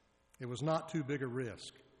there. It was not too big a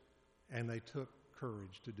risk, and they took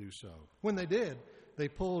courage to do so. When they did, they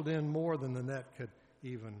pulled in more than the net could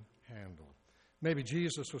even handle. Maybe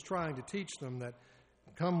Jesus was trying to teach them that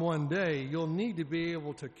come one day, you'll need to be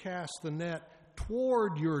able to cast the net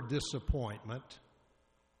toward your disappointment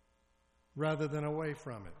rather than away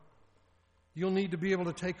from it. You'll need to be able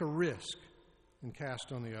to take a risk and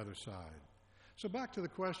cast on the other side. So back to the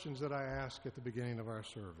questions that I asked at the beginning of our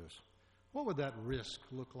service. What would that risk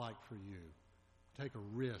look like for you? Take a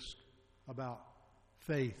risk about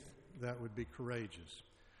faith that would be courageous.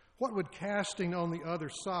 What would casting on the other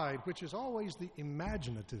side, which is always the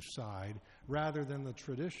imaginative side rather than the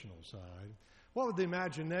traditional side, what would the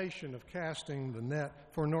imagination of casting the net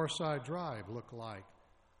for Northside Drive look like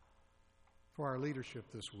for our leadership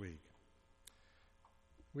this week?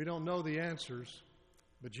 We don't know the answers,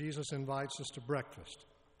 but Jesus invites us to breakfast.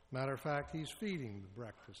 Matter of fact, he's feeding the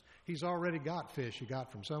breakfast. He's already got fish he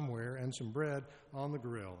got from somewhere and some bread on the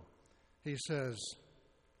grill. He says,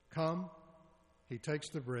 come. He takes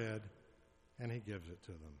the bread and he gives it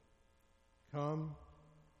to them. Come,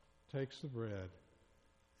 takes the bread,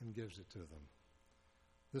 and gives it to them.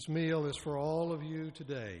 This meal is for all of you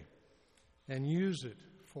today, and use it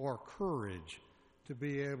for courage to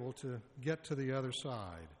be able to get to the other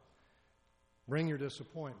side. Bring your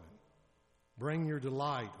disappointment. Bring your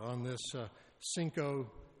delight on this Cinco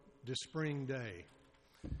de Spring day.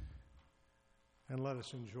 And let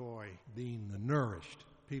us enjoy being the nourished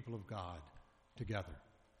people of God together.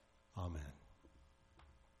 Amen.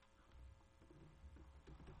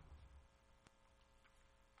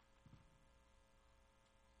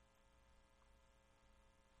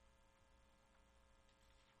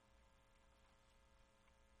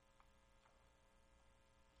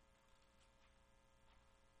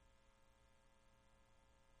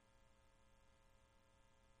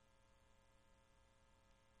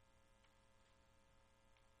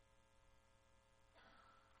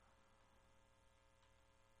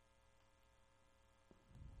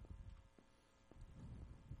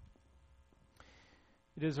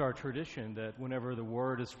 It is our tradition that whenever the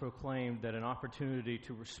word is proclaimed, that an opportunity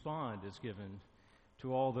to respond is given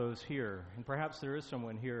to all those here. And perhaps there is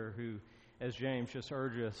someone here who, as James just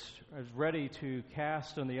urged us, is ready to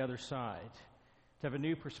cast on the other side, to have a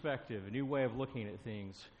new perspective, a new way of looking at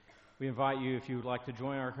things. We invite you, if you would like to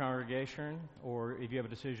join our congregation, or if you have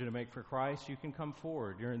a decision to make for Christ, you can come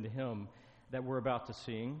forward during the hymn that we're about to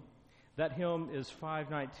sing. That hymn is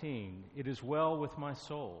 519, "It is Well With My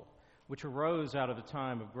Soul," which arose out of a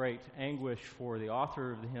time of great anguish for the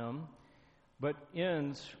author of the hymn, but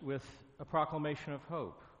ends with a proclamation of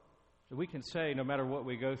hope. So we can say, no matter what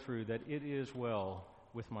we go through, that it is well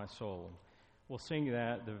with my soul. We'll sing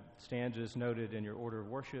that, the stanzas noted in your order of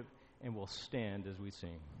worship, and we'll stand as we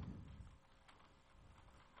sing.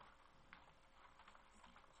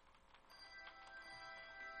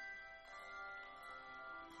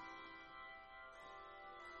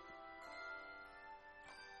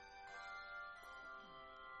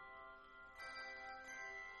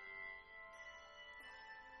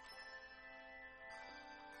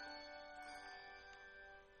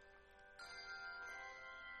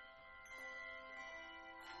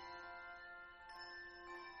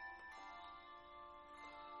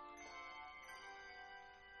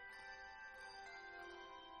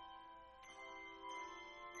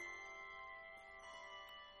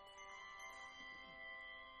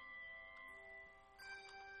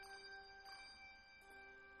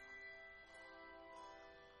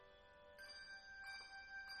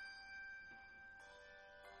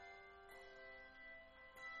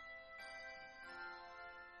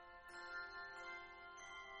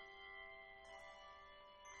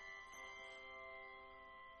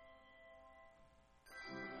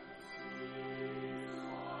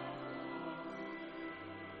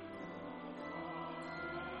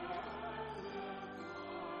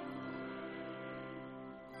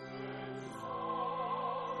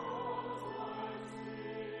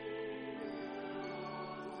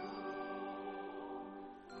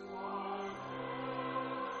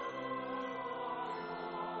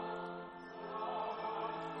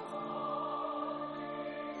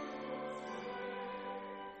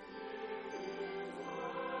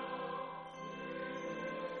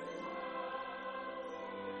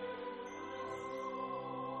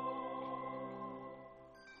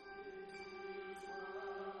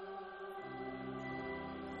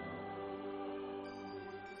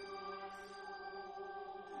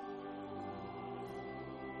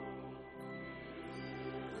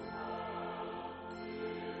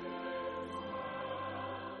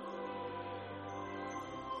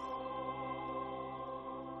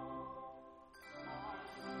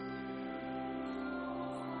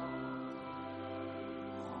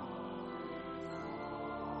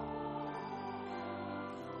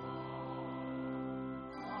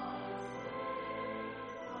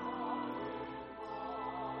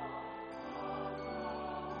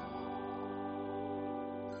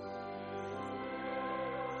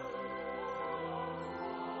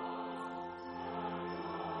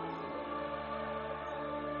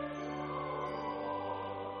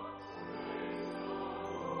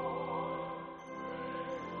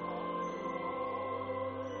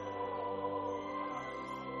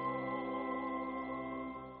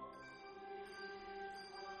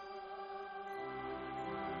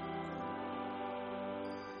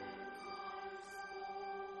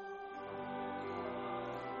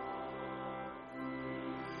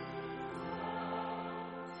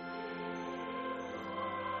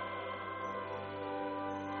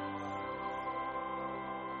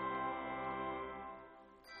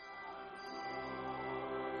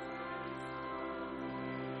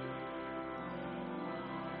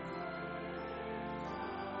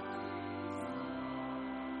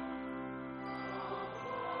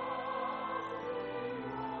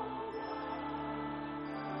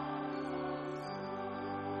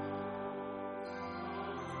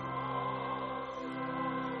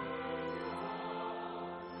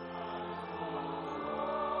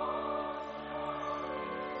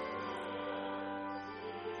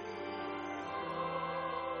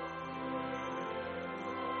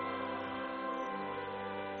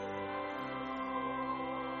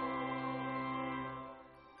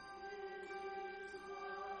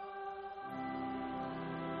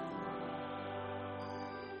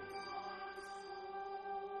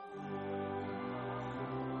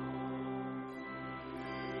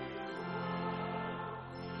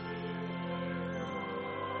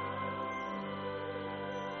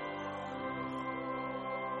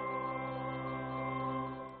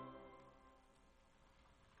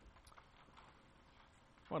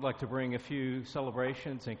 I'd like to bring a few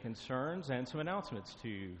celebrations and concerns and some announcements to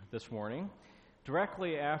you this morning.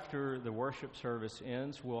 Directly after the worship service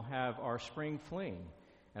ends, we'll have our spring fling.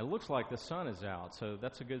 And it looks like the sun is out, so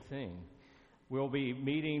that's a good thing. We'll be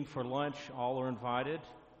meeting for lunch. All are invited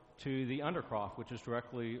to the Undercroft, which is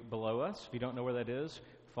directly below us. If you don't know where that is,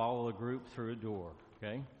 follow the group through a door,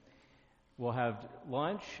 okay? We'll have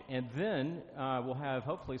lunch, and then we'll have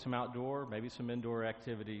hopefully some outdoor, maybe some indoor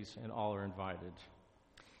activities, and all are invited.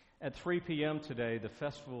 At 3 p.m. today, the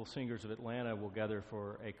Festival Singers of Atlanta will gather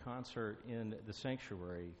for a concert in the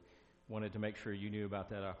sanctuary. Wanted to make sure you knew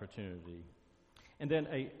about that opportunity. And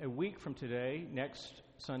then a week from today, next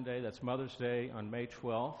Sunday, that's Mother's Day on May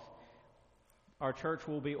 12th, our church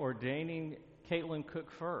will be ordaining Caitlin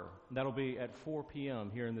Cook-Fur. That'll be at 4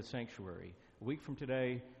 p.m. here in the sanctuary. A week from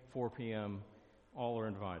today, 4 p.m., all are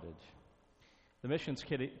invited. The Missions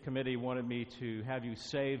Committee wanted me to have you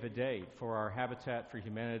save a date for our Habitat for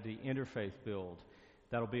Humanity Interfaith Build.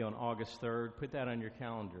 That'll be on August 3rd. Put that on your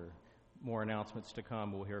calendar. More announcements to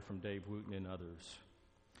come. We'll hear from Dave Wooten and others.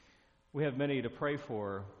 We have many to pray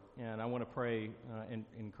for, and I want to pray and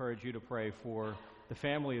encourage you to pray for the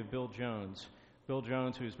family of Bill Jones. Bill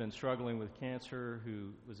Jones, who's been struggling with cancer, who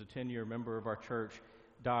was a 10-year member of our church,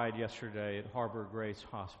 died yesterday at Harbor Grace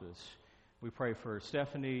Hospice. We pray for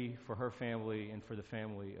Stephanie, for her family, and for the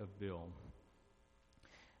family of Bill.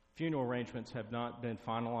 Funeral arrangements have not been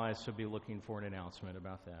finalized, so be looking for an announcement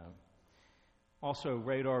about that. Also,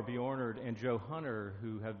 Radar Bjornard and Joe Hunter,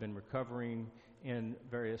 who have been recovering in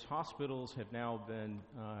various hospitals, have now been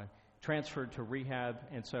transferred to rehab,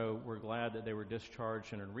 and so we're glad that they were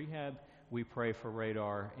discharged and in rehab. We pray for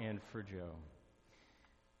Radar and for Joe.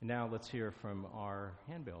 Now let's hear from our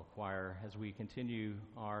handbell choir as we continue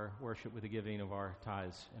our worship with the giving of our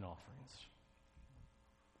tithes and offerings.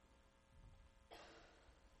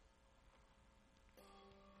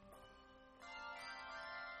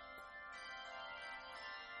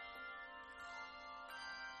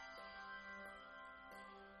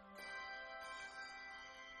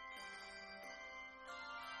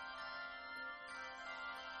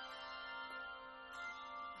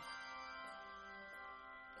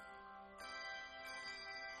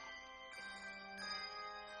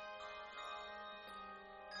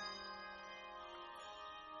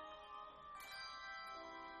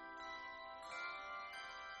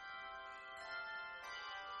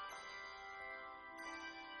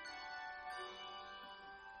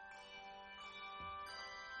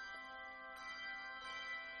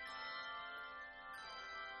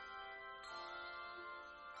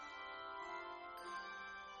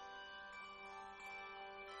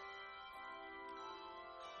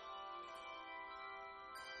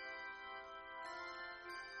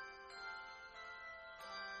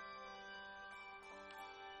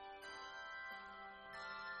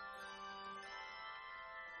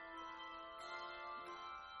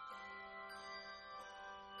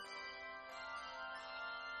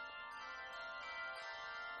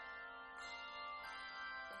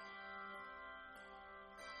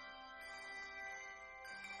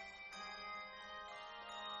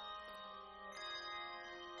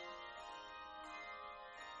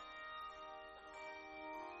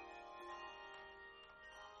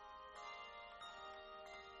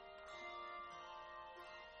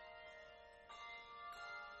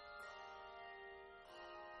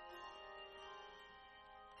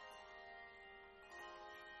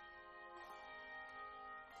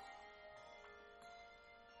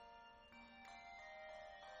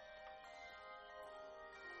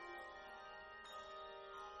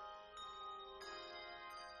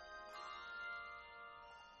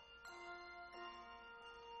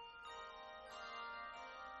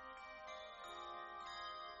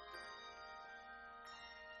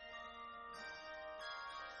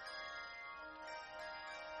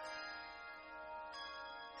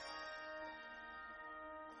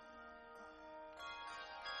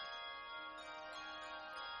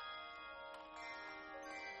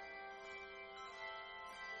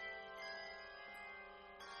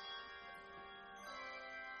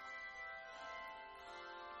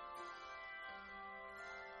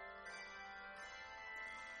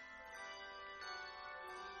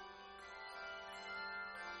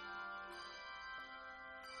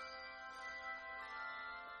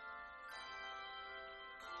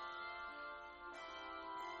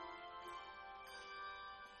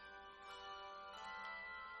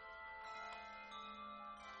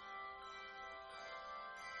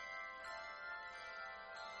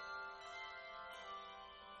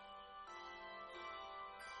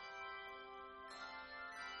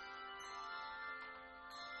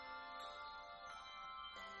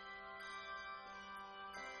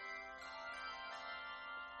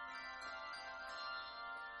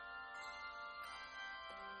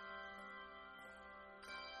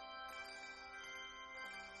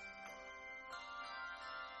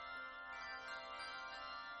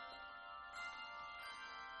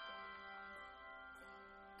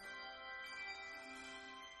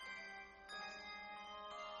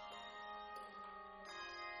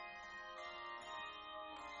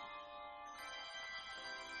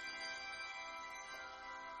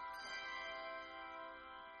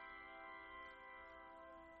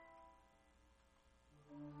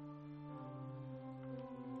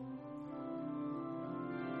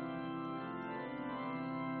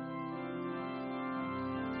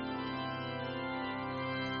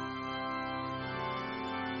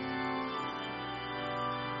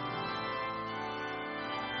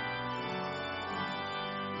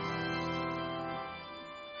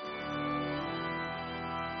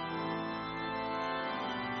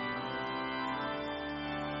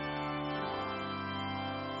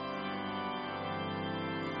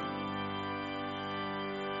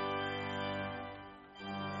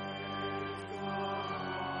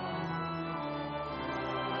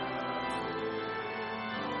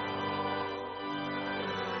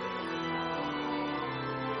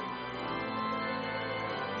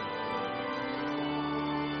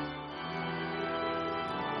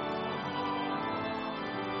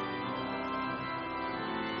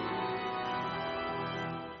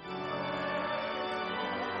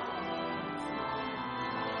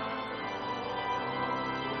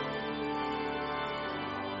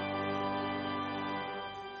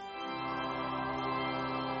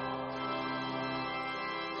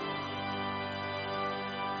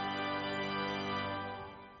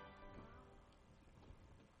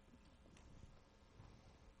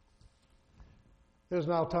 It is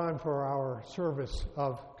now time for our service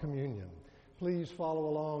of communion. Please follow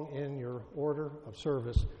along in your order of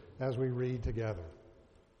service as we read together.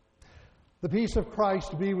 The peace of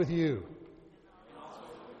Christ be with you.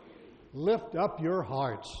 Lift up your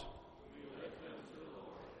hearts.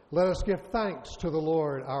 Let us give thanks to the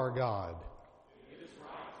Lord our God.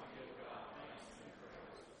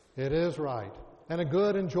 It is right and a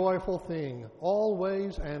good and joyful thing,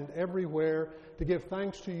 always and everywhere, to give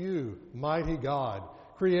thanks to you, mighty God,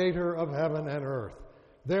 creator of heaven and earth.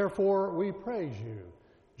 Therefore we praise you,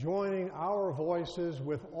 joining our voices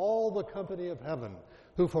with all the company of heaven,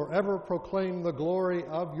 who forever proclaim the glory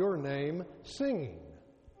of your name, singing.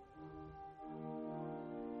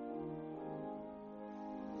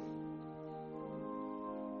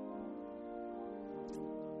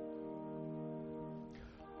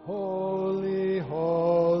 Holy,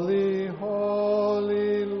 holy,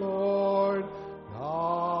 holy Lord,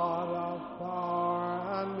 God of power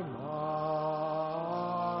and might.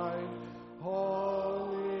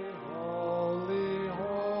 Holy, holy,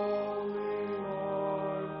 holy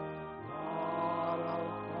Lord, God of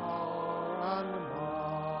power and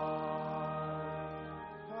might.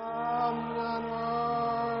 Heaven and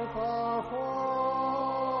earth are full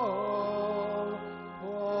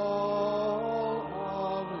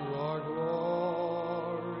of your glory.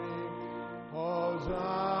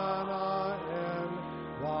 Hosanna in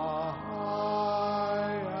the highest.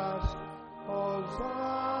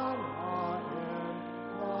 Hosanna in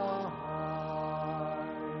the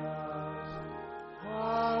highest.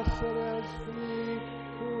 Blessed is he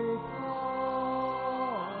who comes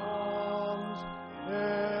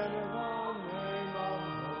in the name of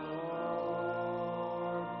the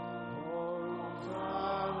Lord.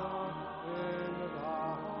 Hosanna in the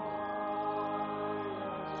highest.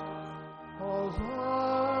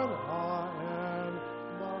 Hosanna in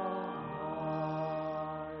the highest.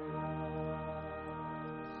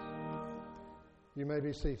 You may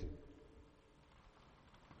be seated.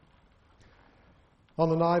 On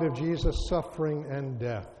the night of Jesus' suffering and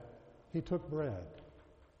death, he took bread.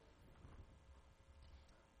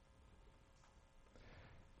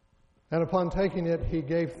 And upon taking it, he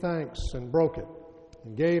gave thanks and broke it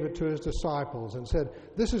and gave it to his disciples and said,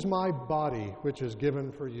 "This is my body, which is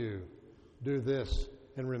given for you. Do this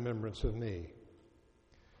in remembrance of me."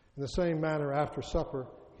 In the same manner, after supper,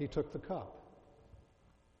 he took the cup.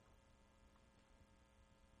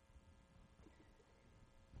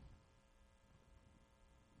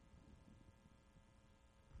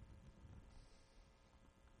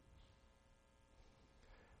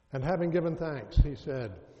 And having given thanks, he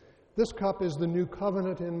said, "This cup is the new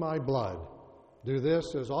covenant in my blood. Do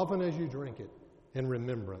this as often as you drink it in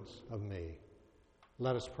remembrance of me."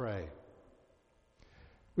 Let us pray.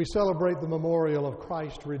 We celebrate the memorial of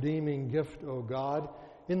Christ's redeeming gift, O God,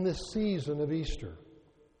 in this season of Easter,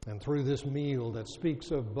 and through this meal that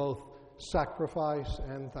speaks of both sacrifice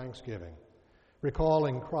and thanksgiving.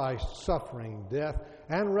 Recalling Christ's suffering, death,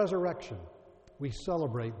 and resurrection, we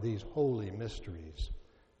celebrate these holy mysteries.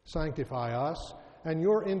 Sanctify us and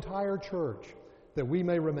your entire church, that we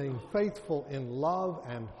may remain faithful in love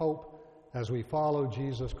and hope as we follow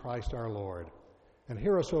Jesus Christ our Lord. And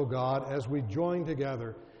hear us, O God, as we join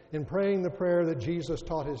together in praying the prayer that Jesus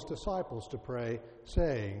taught his disciples to pray,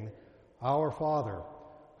 saying, "Our Father,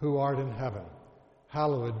 who art in heaven,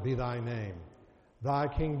 hallowed be thy name. Thy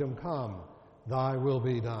kingdom come, thy will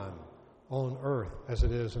be done, on earth as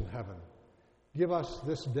it is in heaven. Give us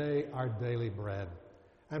this day our daily bread,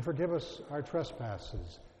 and forgive us our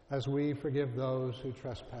trespasses, as we forgive those who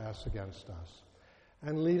trespass against us.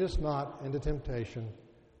 And lead us not into temptation,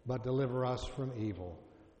 but deliver us from evil.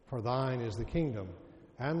 For thine is the kingdom,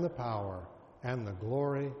 and the power, and the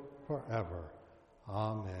glory forever.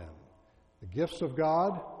 Amen." The gifts of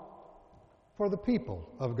God for the people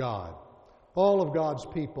of God. All of God's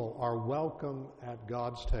people are welcome at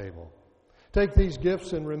God's table. Take these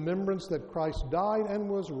gifts in remembrance that Christ died and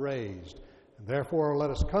was raised. And therefore, let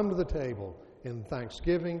us come to the table in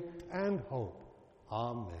thanksgiving and hope.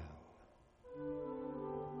 Amen.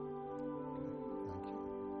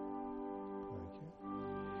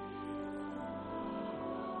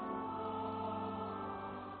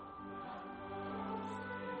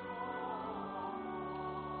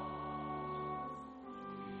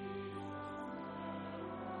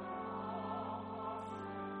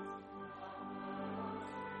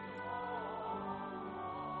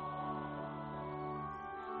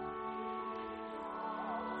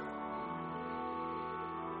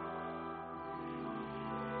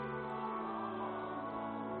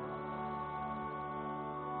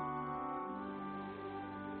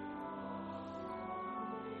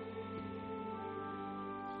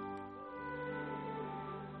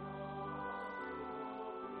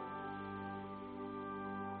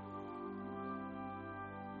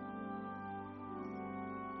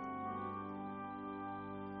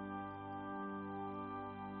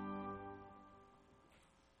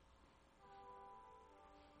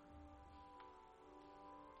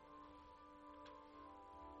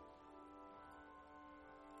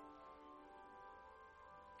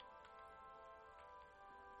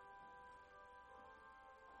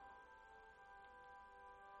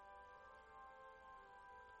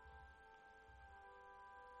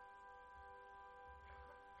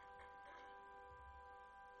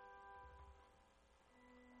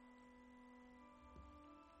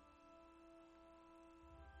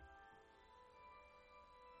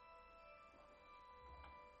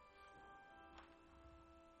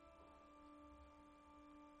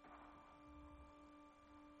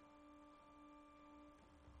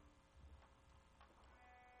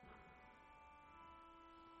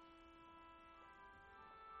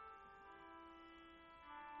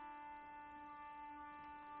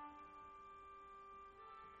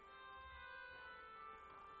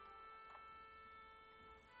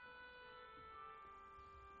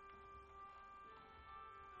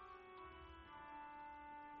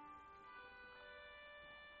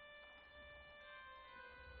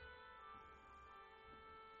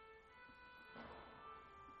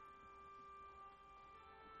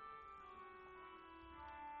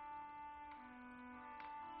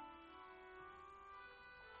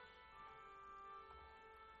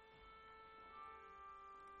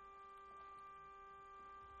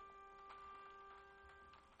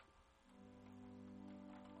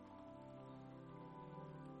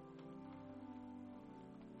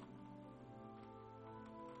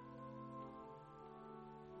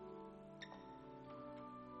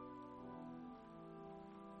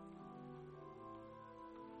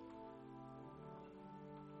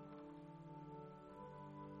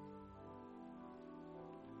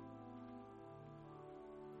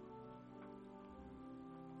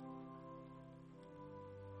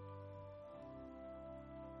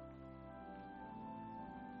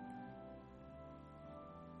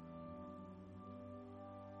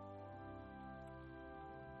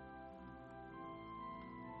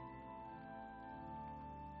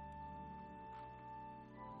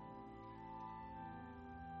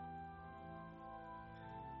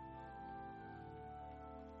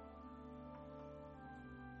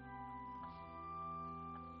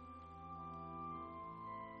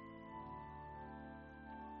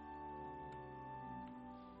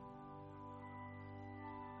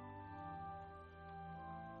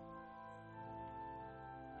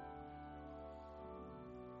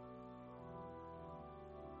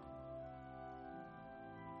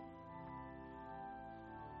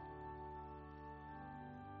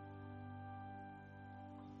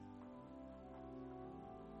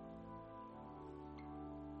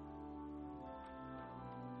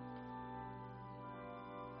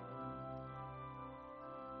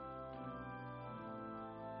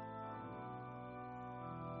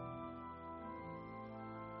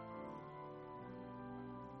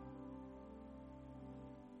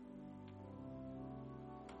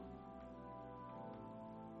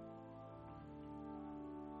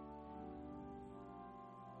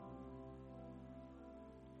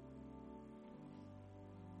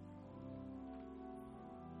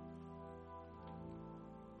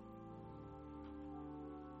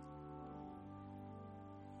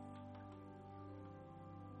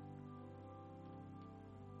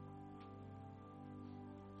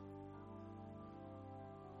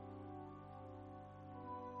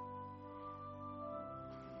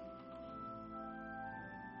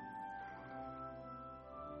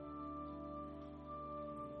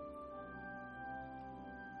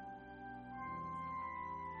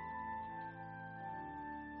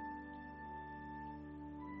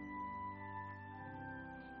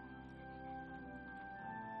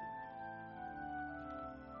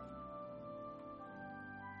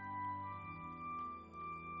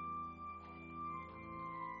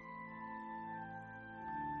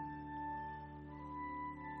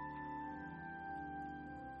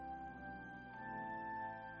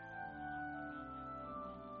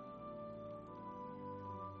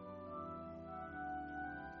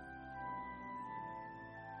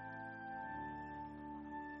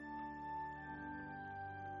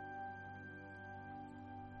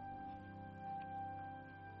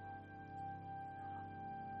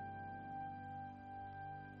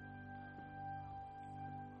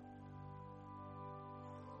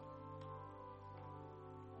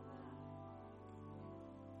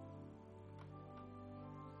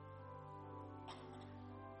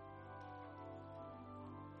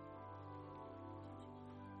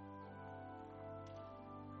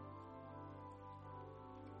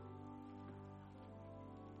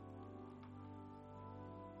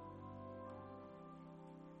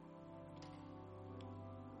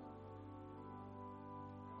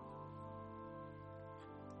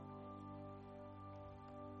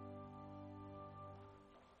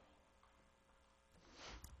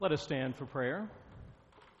 Let us stand for prayer.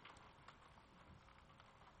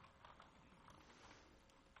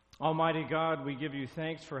 Almighty God, we give you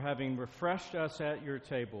thanks for having refreshed us at your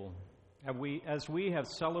table as we have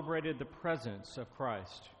celebrated the presence of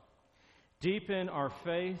Christ. Deepen our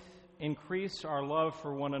faith, increase our love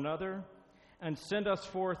for one another, and send us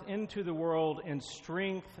forth into the world in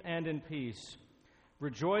strength and in peace,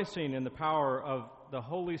 rejoicing in the power of the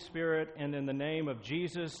Holy Spirit and in the name of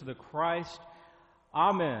Jesus the Christ.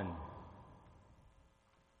 Amen.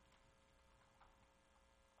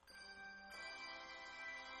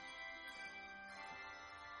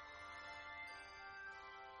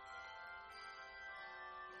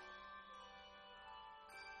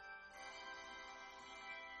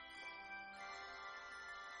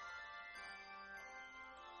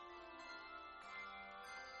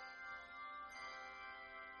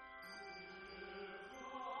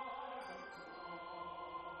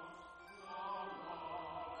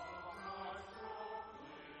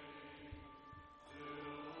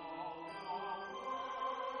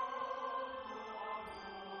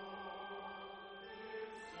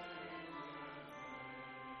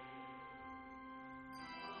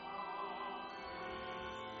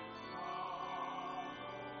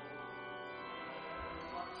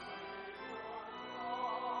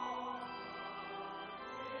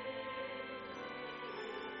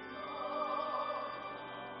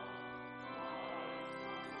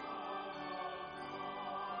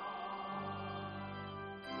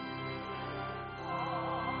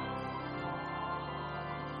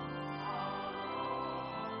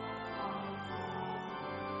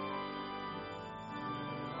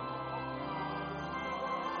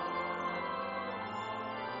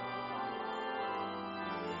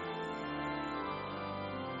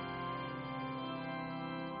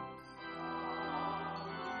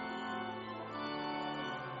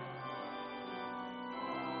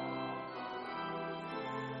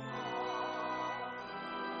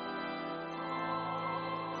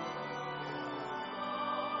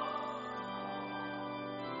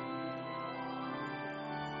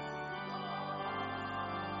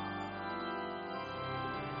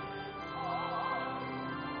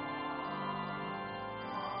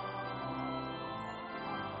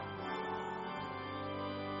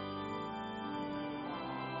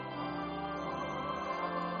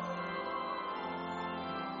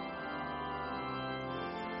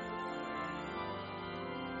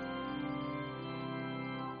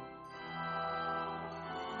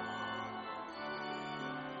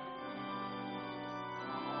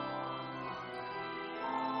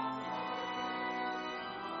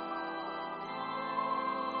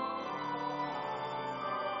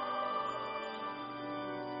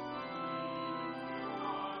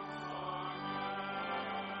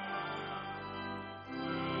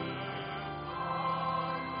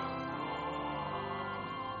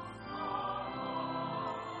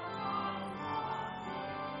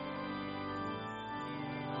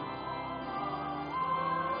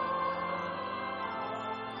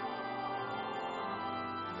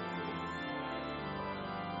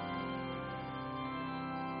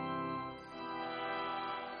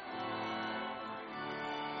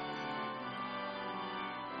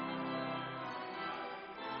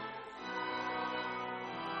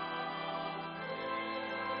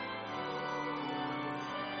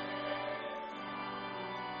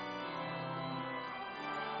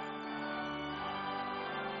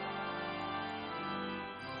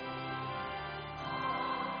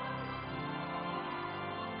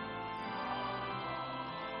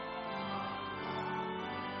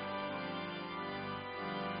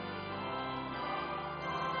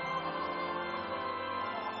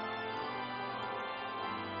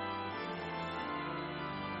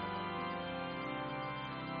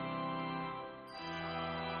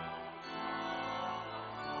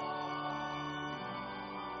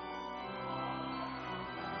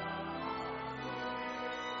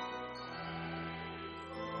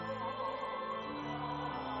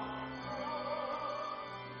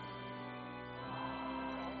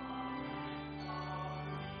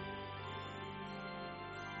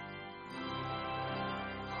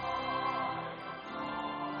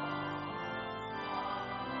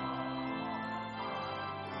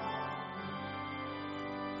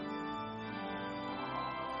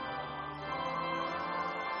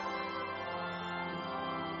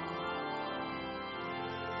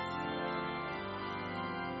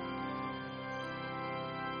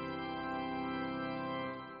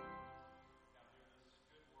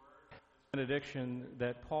 Benediction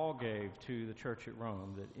that Paul gave to the church at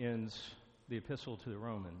Rome that ends the epistle to the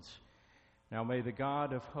Romans. Now may the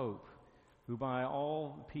God of hope, who by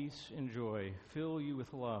all peace and joy fill you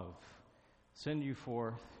with love, send you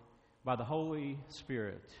forth by the Holy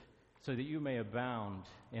Spirit, so that you may abound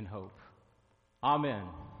in hope. Amen.